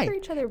Goodbye. not good for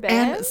each other, babe.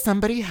 And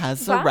somebody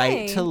has the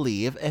right to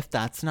leave if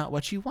that's not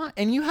what you want.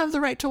 And you have the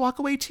right to walk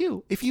away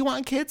too. If you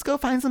want kids, go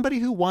find somebody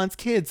who wants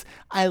kids.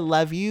 I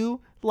love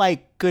you.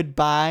 Like,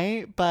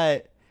 goodbye.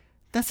 But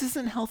this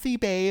isn't healthy,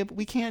 babe.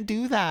 We can't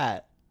do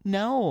that.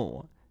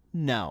 No.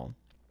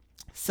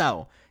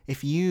 So,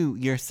 if you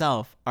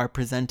yourself are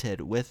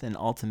presented with an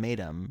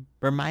ultimatum,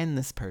 remind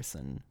this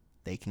person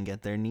they can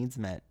get their needs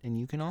met, and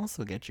you can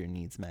also get your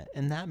needs met.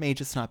 And that may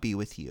just not be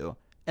with you,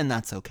 and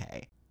that's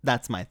okay.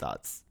 That's my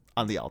thoughts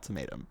on the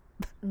ultimatum.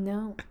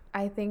 No,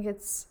 I think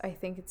it's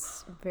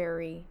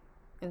very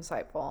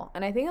insightful.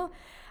 And I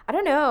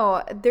don't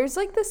know, there's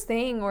like this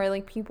thing where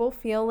like people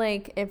feel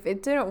like if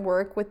it didn't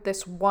work with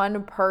this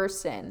one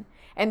person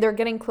and they're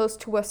getting close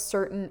to a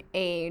certain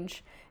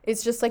age,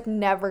 it's just like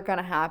never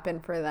gonna happen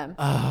for them.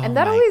 And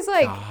that always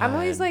like, I'm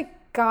always like,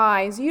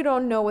 guys, you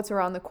don't know what's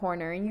around the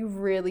corner. You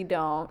really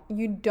don't.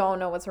 You don't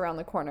know what's around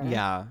the corner.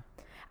 Yeah.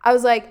 I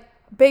was like,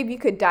 babe, you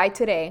could die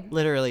today.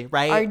 Literally,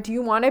 right? Or do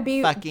you want to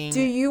be no.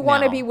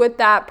 be with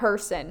that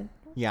person?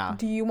 Yeah.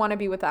 Do you want to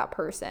be with that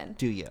person?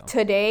 Do you?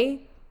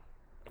 Today,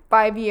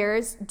 5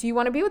 years, do you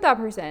want to be with that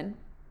person?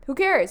 Who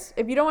cares?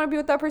 If you don't want to be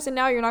with that person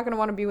now, you're not going to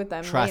want to be with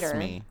them later. Trust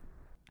me.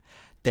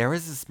 There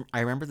was this, I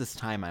remember this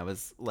time I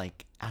was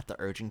like at the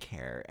urgent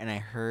care and I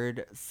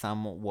heard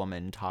some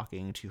woman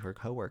talking to her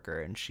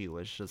coworker, and she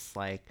was just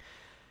like,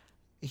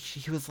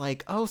 he was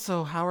like, oh,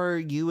 so how are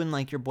you and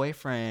like your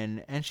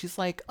boyfriend? And she's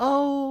like,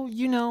 oh,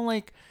 you know,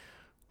 like,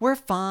 we're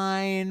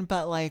fine,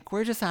 but like,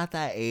 we're just at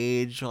that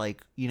age,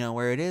 like, you know,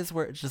 where it's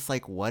just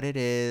like what it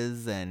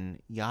is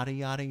and yada,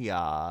 yada,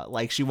 yada.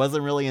 Like, she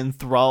wasn't really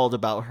enthralled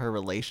about her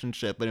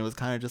relationship, but it was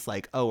kind of just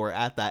like, oh, we're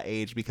at that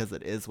age because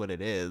it is what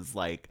it is.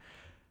 Like,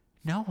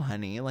 no,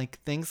 honey, like,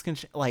 things can,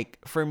 like,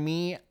 for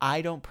me,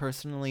 I don't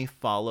personally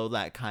follow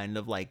that kind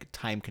of, like,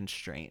 time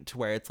constraint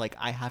where it's like,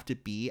 I have to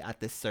be at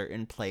this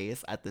certain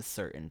place at this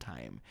certain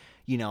time.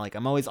 You know, like,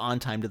 I'm always on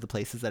time to the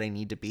places that I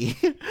need to be,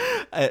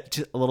 a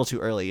little too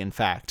early, in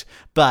fact.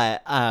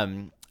 But,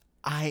 I'm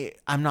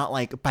not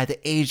like, by the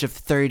age of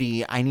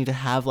 30, I need to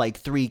have, like,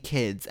 3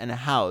 kids and a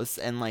house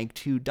and, like,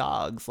 2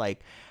 dogs.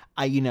 Like,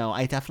 I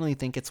definitely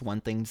think it's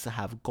one thing to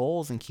have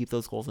goals and keep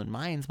those goals in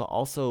mind, but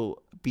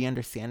also be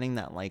understanding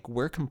that, like,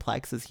 we're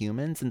complex as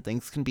humans and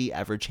things can be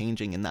ever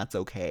changing, and that's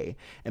okay.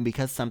 And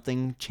because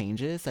something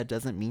changes, that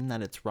doesn't mean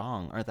that it's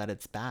wrong or that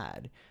it's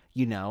bad,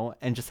 you know?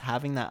 And just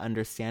having that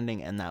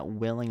understanding and that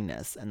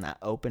willingness and that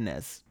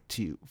openness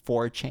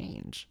for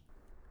change.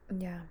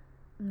 Yeah.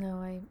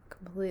 No, I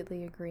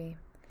completely agree.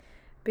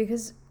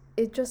 Because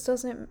it just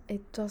doesn't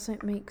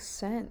make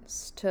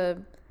sense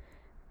to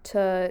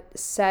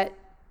set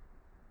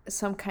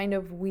some kind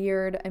of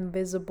weird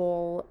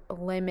invisible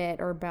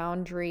limit or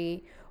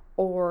boundary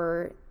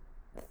or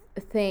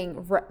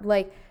thing,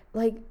 like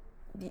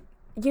you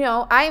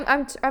know,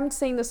 I'm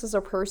saying this as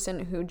a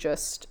person who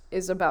just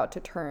is about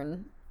to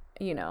turn,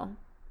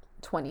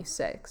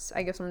 26.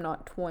 I guess I'm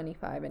not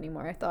 25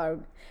 anymore.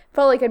 Felt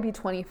like I'd be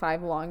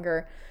 25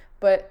 longer,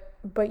 but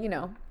you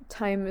know,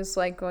 time is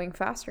like going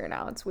faster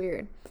now. It's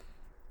weird.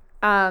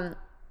 I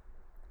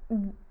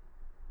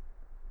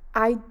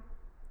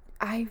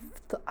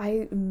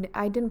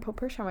didn't put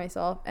pressure on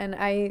myself, and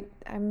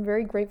I'm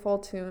very grateful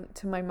to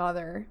my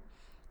mother,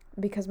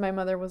 because my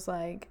mother was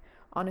like,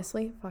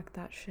 Honestly, fuck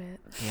that shit.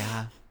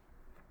 Yeah.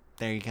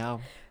 There you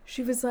go.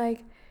 She was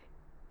like,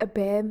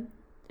 babe,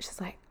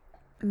 she's like,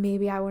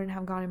 maybe I wouldn't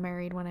have gotten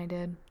married when I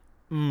did.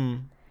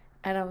 Mm.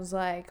 And I was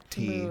like,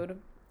 Tea. mood.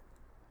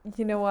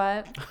 You know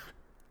what?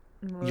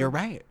 Mood. You're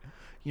right.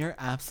 You're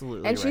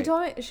absolutely and right. she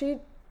told me,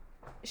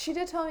 she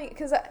did tell me,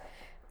 because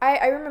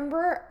I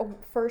remember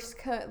first,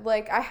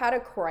 like, I had a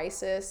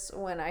crisis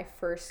when I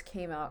first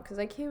came out, because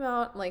I came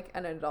out like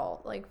an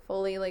adult, like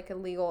fully like a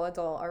legal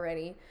adult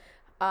already.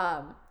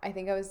 I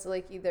think I was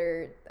like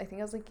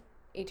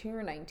 18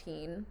 or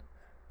 19,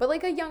 but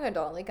like a young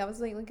adult, like I was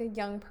like a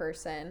young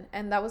person,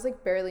 and that was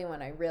like barely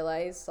when I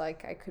realized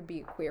like I could be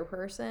a queer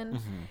person.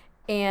 Mm-hmm.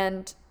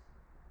 And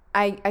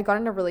I got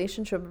in a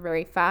relationship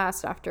very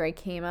fast after I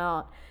came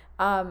out,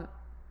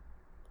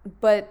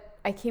 but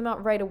I came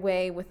out right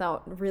away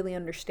without really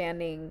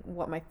understanding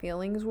what my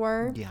feelings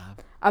were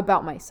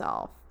about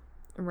myself,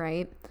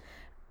 right?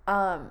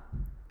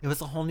 It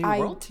was a whole new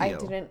world to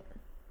you.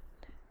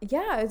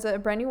 It's a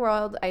brand new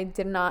world. I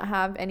did not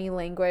have any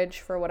language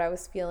for what I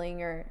was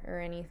feeling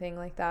or anything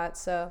like that.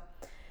 So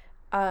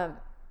I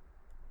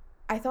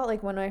thought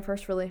like when my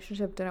first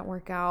relationship didn't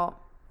work out,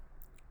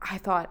 I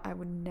thought I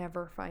would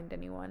never find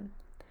anyone.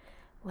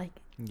 Like,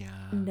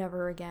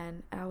 never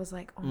again. I was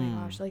like, oh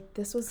my gosh, like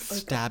this was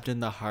like stabbed in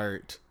the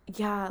heart.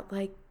 Yeah,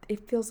 like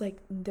it feels like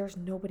there's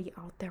nobody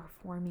out there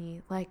for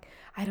me. Like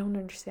I don't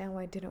understand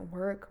why it didn't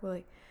work.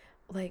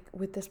 Like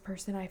with this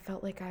person, I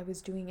felt like I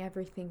was doing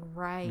everything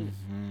right.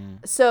 Mm-hmm.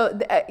 So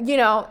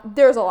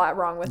there's a lot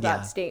wrong with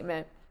that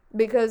statement,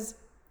 because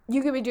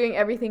you could be doing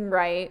everything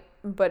right,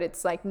 but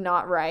it's like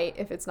not right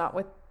if it's not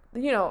with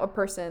a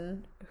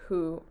person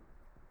who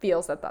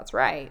feels that that's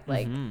right.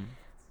 Like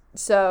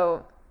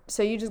so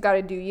you just got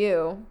to do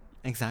you.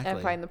 Exactly.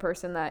 And find the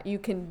person that you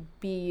can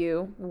be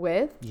you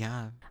with.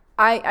 Yeah.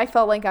 I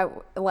felt like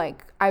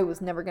I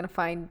was never going to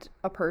find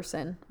a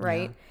person,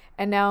 right? Yeah.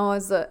 And now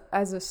as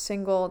a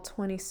single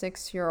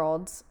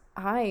 26-year-old,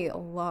 I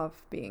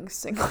love being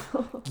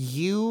single.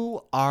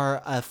 You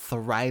are a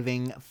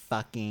thriving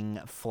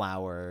fucking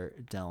flower,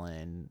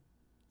 Dylan.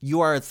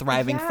 You are a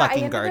thriving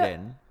fucking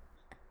garden.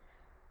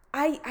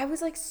 I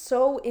was like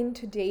so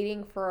into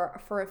dating for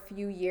a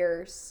few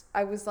years.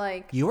 I was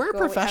like, you were a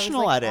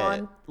professional at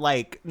it.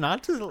 Like,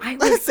 not to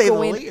say the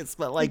least,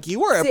 but like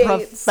you were a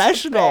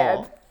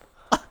professional.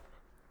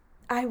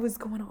 I was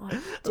going on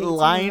dates,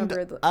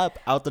 lined up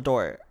out the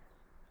door.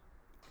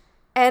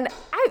 And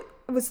I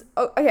was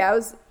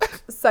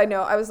side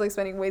note, I was like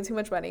spending way too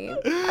much money.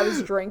 I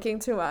was drinking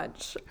too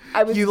much.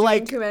 I was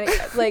doing too many,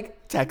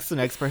 like text the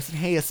next person,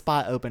 hey, a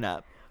spot open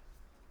up.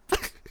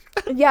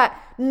 Yeah,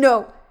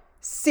 no,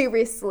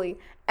 seriously.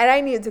 And I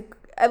needed to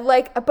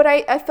but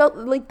I felt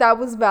like that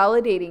was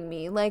validating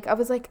me. Like I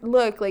was like,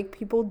 look, like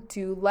people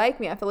do like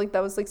me. I felt like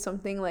that was like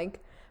something like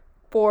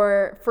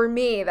for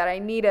me that I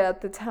needed at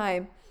the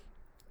time.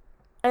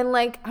 And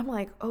like I'm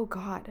like, oh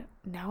God,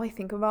 now I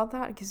think about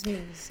that, it gives me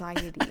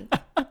anxiety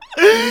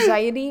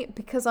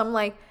because I'm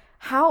like,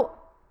 how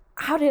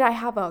did I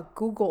have a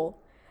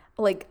Google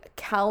like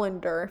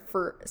calendar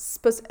for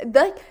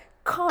like,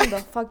 calm the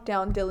fuck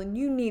down, Dylan.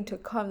 You need to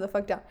calm the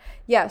fuck down.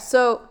 Yeah,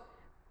 so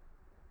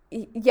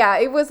yeah,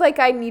 it was like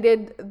I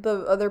needed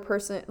the other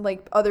person,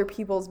 like other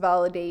people's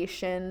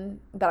validation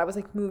that I was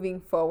like moving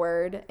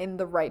forward in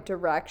the right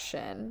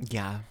direction.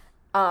 Yeah.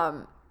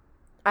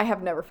 I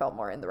have never felt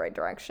more in the right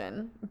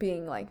direction.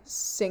 Being like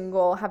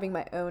single, having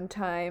my own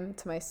time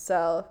to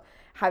myself,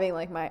 having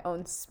like my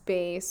own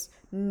space.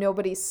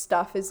 Nobody's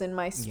stuff is in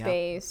my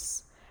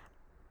space.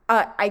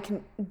 Yep. I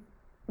can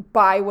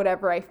buy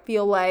whatever I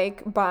feel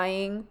like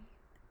buying,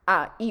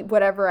 eat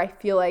whatever I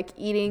feel like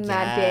eating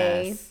that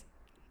day.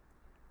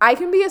 I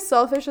can be as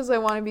selfish as I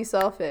want to be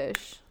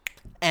selfish.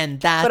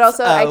 And that's but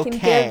also okay. I can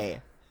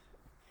give.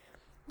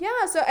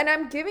 Yeah, so and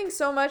I'm giving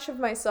so much of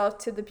myself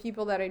to the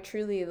people that I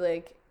truly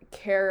like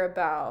care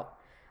about.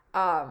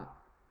 I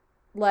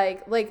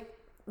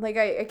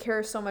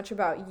care so much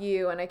about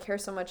you, and I care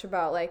so much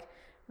about like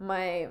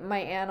my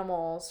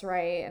animals,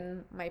 right?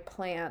 And my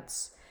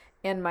plants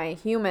and my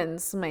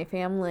humans, my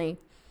family.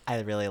 I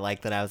really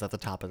like that I was at the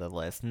top of the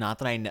list. Not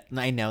that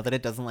I know that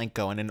it doesn't like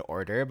go in an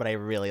order, but I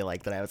really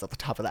like that I was at the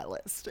top of that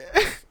list.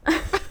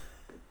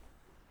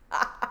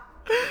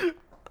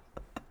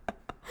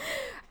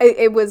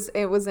 It was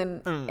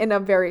in a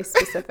very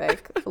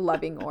specific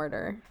loving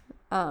order.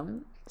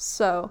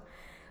 So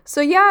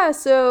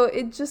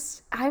it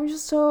just I'm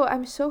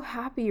so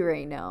happy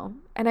right now.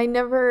 And I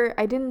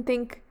didn't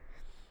think,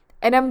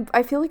 and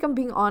I feel like I'm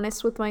being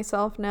honest with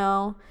myself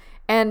now.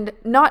 And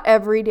not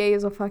every day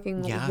is a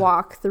fucking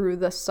walk through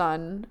the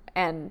sun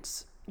and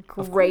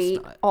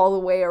great all the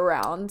way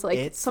around.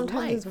 Like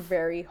sometimes it's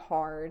very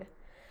hard.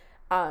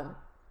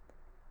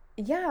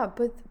 Yeah,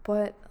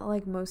 but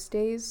like most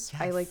days,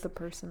 yes. I like the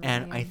person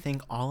that and I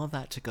think all of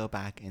that to go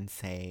back and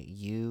say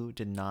you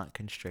did not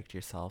constrict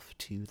yourself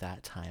to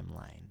that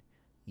timeline.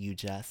 You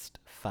just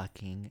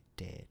fucking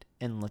did.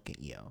 And look at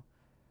you.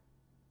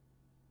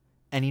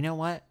 And you know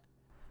what?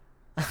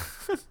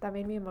 That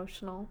made me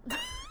emotional.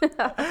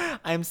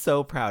 I'm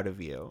so proud of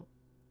you.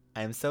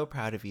 I'm so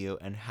proud of you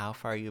and how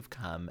far you've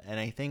come. And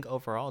I think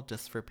overall,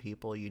 just for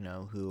people, you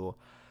know, who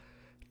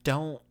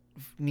don't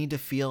need to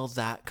feel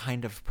that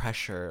kind of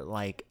pressure,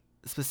 like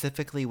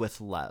specifically with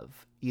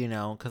love, you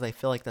know, because I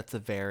feel like that's a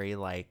very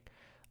like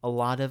a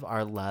lot of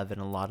our love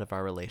and a lot of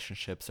our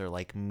relationships are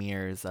like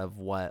mirrors of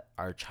what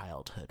our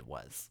childhood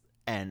was.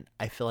 And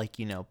I feel like,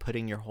 you know,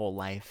 putting your whole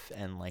life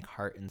and like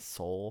heart and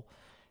soul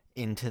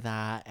into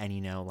that and,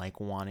 you know, like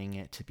wanting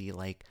it to be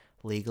like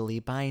legally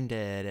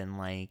binded and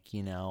like,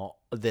 you know,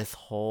 this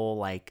whole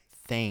like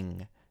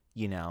thing,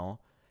 you know,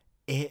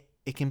 it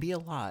can be a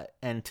lot.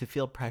 And to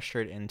feel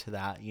pressured into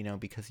that, you know,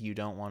 because you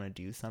don't want to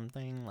do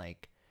something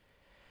like,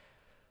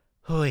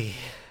 oy,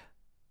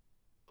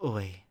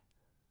 oy.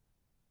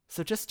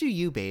 So just do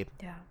you, babe.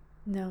 Yeah.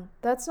 No,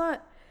 that's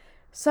not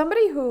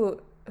somebody who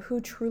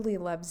truly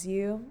loves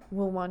you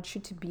will want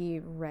you to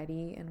be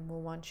ready and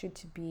will want you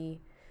to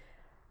be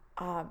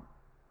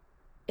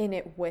in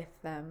it with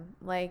them.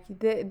 Like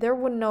there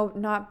would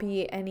not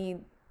be any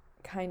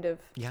kind of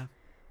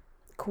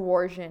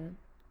coercion.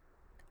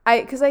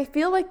 Because I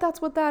feel like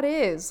that's what that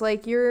is.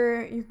 Like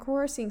you're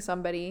coercing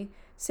somebody,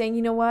 saying,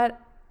 you know what,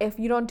 if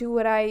you don't do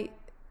what I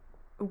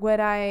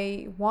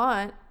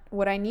want,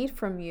 what I need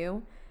from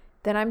you,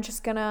 then I'm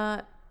just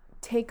gonna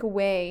take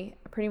away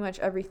pretty much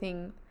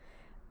everything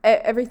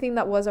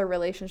that was our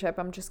relationship.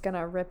 I'm just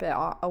gonna rip it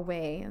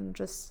away and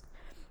just,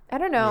 I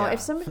don't know. Yeah.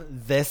 If somebody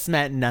this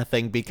meant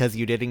nothing because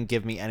you didn't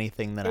give me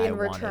anything that I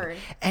wanted. Return.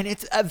 And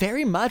it's a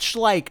very much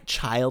like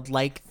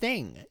childlike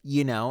thing,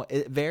 you know.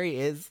 It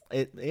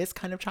is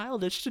kind of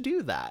childish to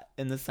do that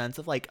in the sense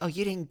of like, oh,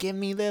 you didn't give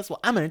me this, well,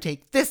 I'm gonna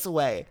take this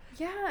away.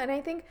 Yeah, and I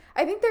think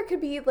there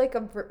could be like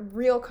a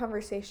real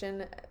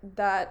conversation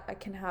that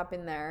can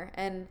happen there,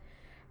 and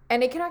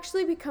it can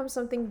actually become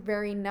something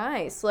very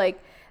nice, like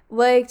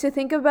to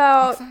think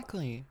about.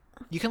 Exactly.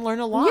 You can learn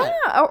a lot.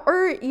 Yeah,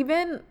 or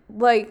even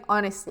like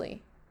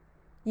honestly,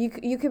 you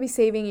could be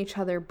saving each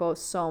other both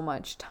so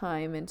much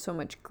time and so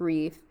much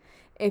grief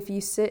if you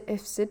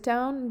sit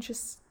down and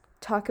just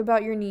talk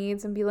about your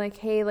needs and be like,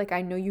 hey, like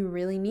I know you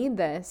really need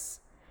this.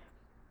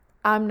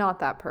 I'm not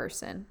that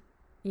person.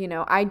 You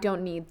know, I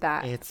don't need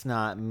that. It's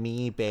not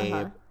me,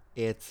 babe.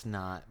 It's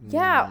not me.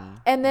 Yeah,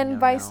 and then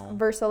vice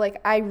versa.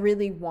 Like I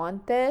really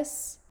want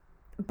this,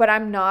 but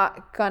I'm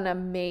not gonna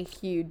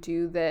make you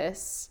do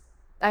this.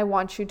 I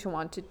want you to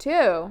want it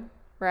too,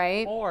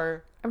 right?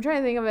 Or I'm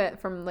trying to think of it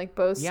from like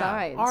both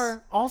sides.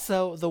 Or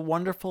also the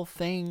wonderful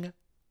thing,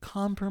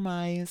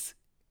 compromise.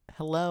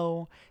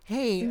 Hello.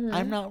 Hey,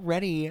 I'm not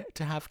ready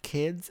to have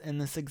kids in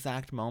this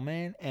exact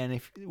moment. And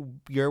if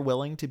you're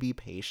willing to be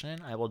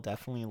patient, I will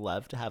definitely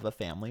love to have a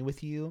family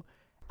with you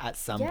at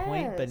some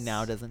point. But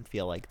now doesn't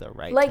feel like the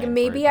right like time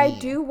maybe for I me.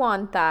 do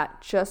want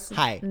that, just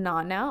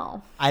not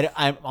now.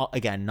 I'm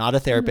again not a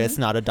therapist,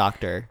 not a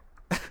doctor.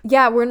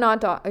 Yeah, we're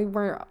not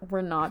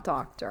we're not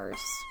doctors.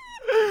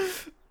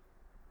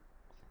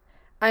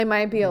 I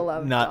might be a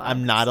love doctor.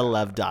 I'm not a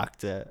love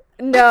doctor.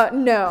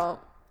 No.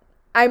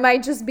 I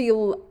might just be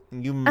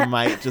You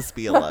might just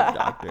be a love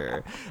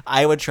doctor.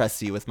 I would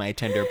trust you with my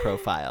Tinder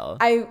profile.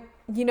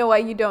 You know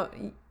what, you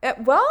don't.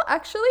 Well,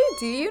 actually,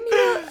 do you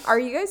need are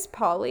you guys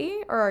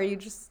poly, or are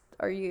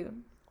you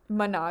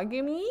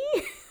monogamy?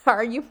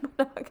 Are you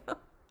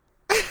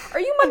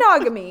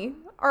monogamy?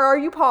 Or are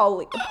you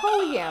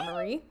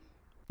polyamory?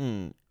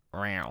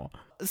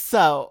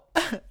 So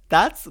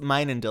that's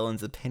mine and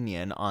Dylan's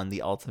opinion on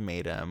The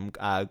Ultimatum.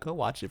 Go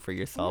watch it for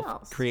yourself.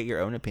 Yes. Create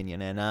your own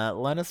opinion and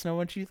let us know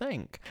what you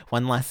think.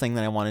 One last thing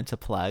that I wanted to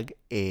plug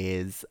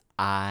is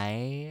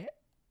I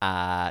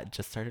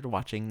just started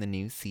watching the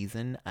new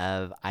season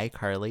of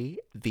iCarly,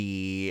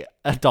 the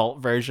adult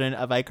version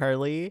of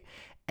iCarly.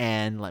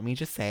 And let me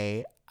just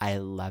say, I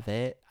love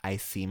it. I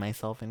see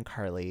myself in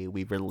Carly.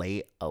 We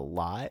relate a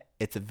lot.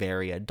 It's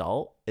very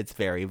adult. It's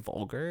very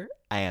vulgar.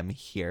 I am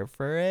here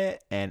for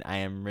it. And I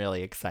am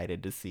really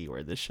excited to see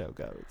where the show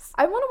goes.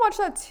 I want to watch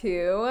that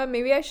too.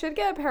 Maybe I should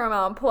get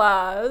Paramount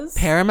Plus.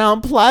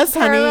 Paramount Plus,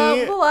 honey.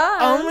 Paramount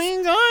Plus. Oh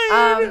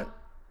my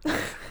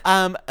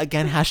God.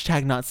 Again,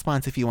 hashtag not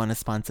spons. If you want to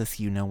sponsor us,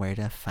 you know where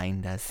to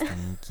find us.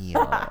 Thank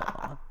you.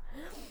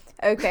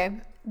 Okay.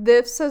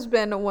 This has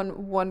been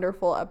one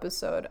wonderful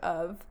episode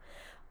of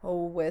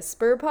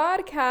Whisper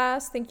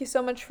Podcast. Thank you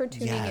so much for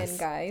tuning in,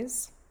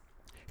 guys.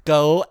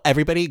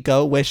 Everybody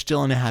go wish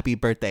Dylan a happy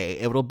birthday.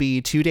 It will be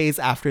 2 days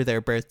after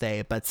their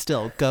birthday, but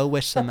still go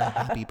wish them a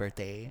happy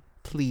birthday.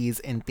 Please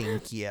and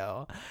thank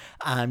you.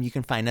 You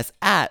can find us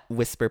at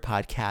Whisper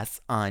Podcasts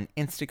on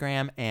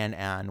Instagram and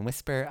on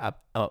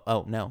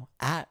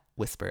at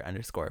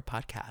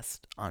Whisper_podcast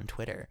on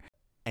Twitter.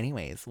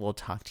 Anyways, we'll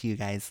talk to you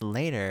guys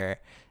later.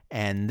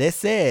 And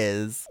this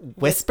is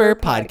Whisper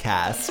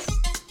Podcast.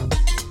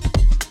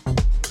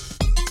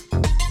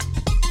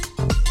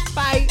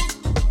 Bye.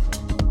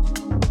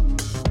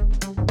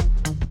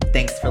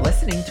 Thanks for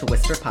listening to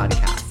Whisper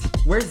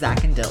Podcast. We're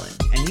Zach and Dylan,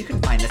 and you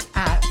can find us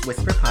at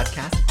Whisper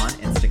Podcast on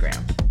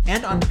Instagram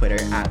and on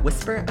Twitter at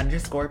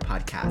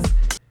Whisper_podcast.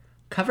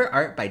 Cover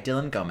art by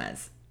Dylan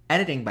Gomez.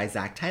 Editing by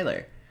Zach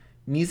Tyler.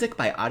 Music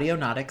by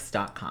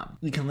Audionautics.com.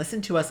 You can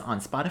listen to us on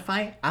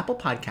Spotify, Apple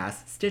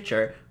Podcasts,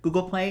 Stitcher,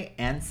 Google Play,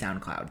 and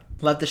SoundCloud.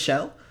 Love the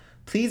show?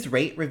 Please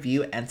rate,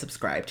 review, and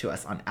subscribe to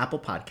us on Apple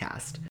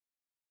Podcast.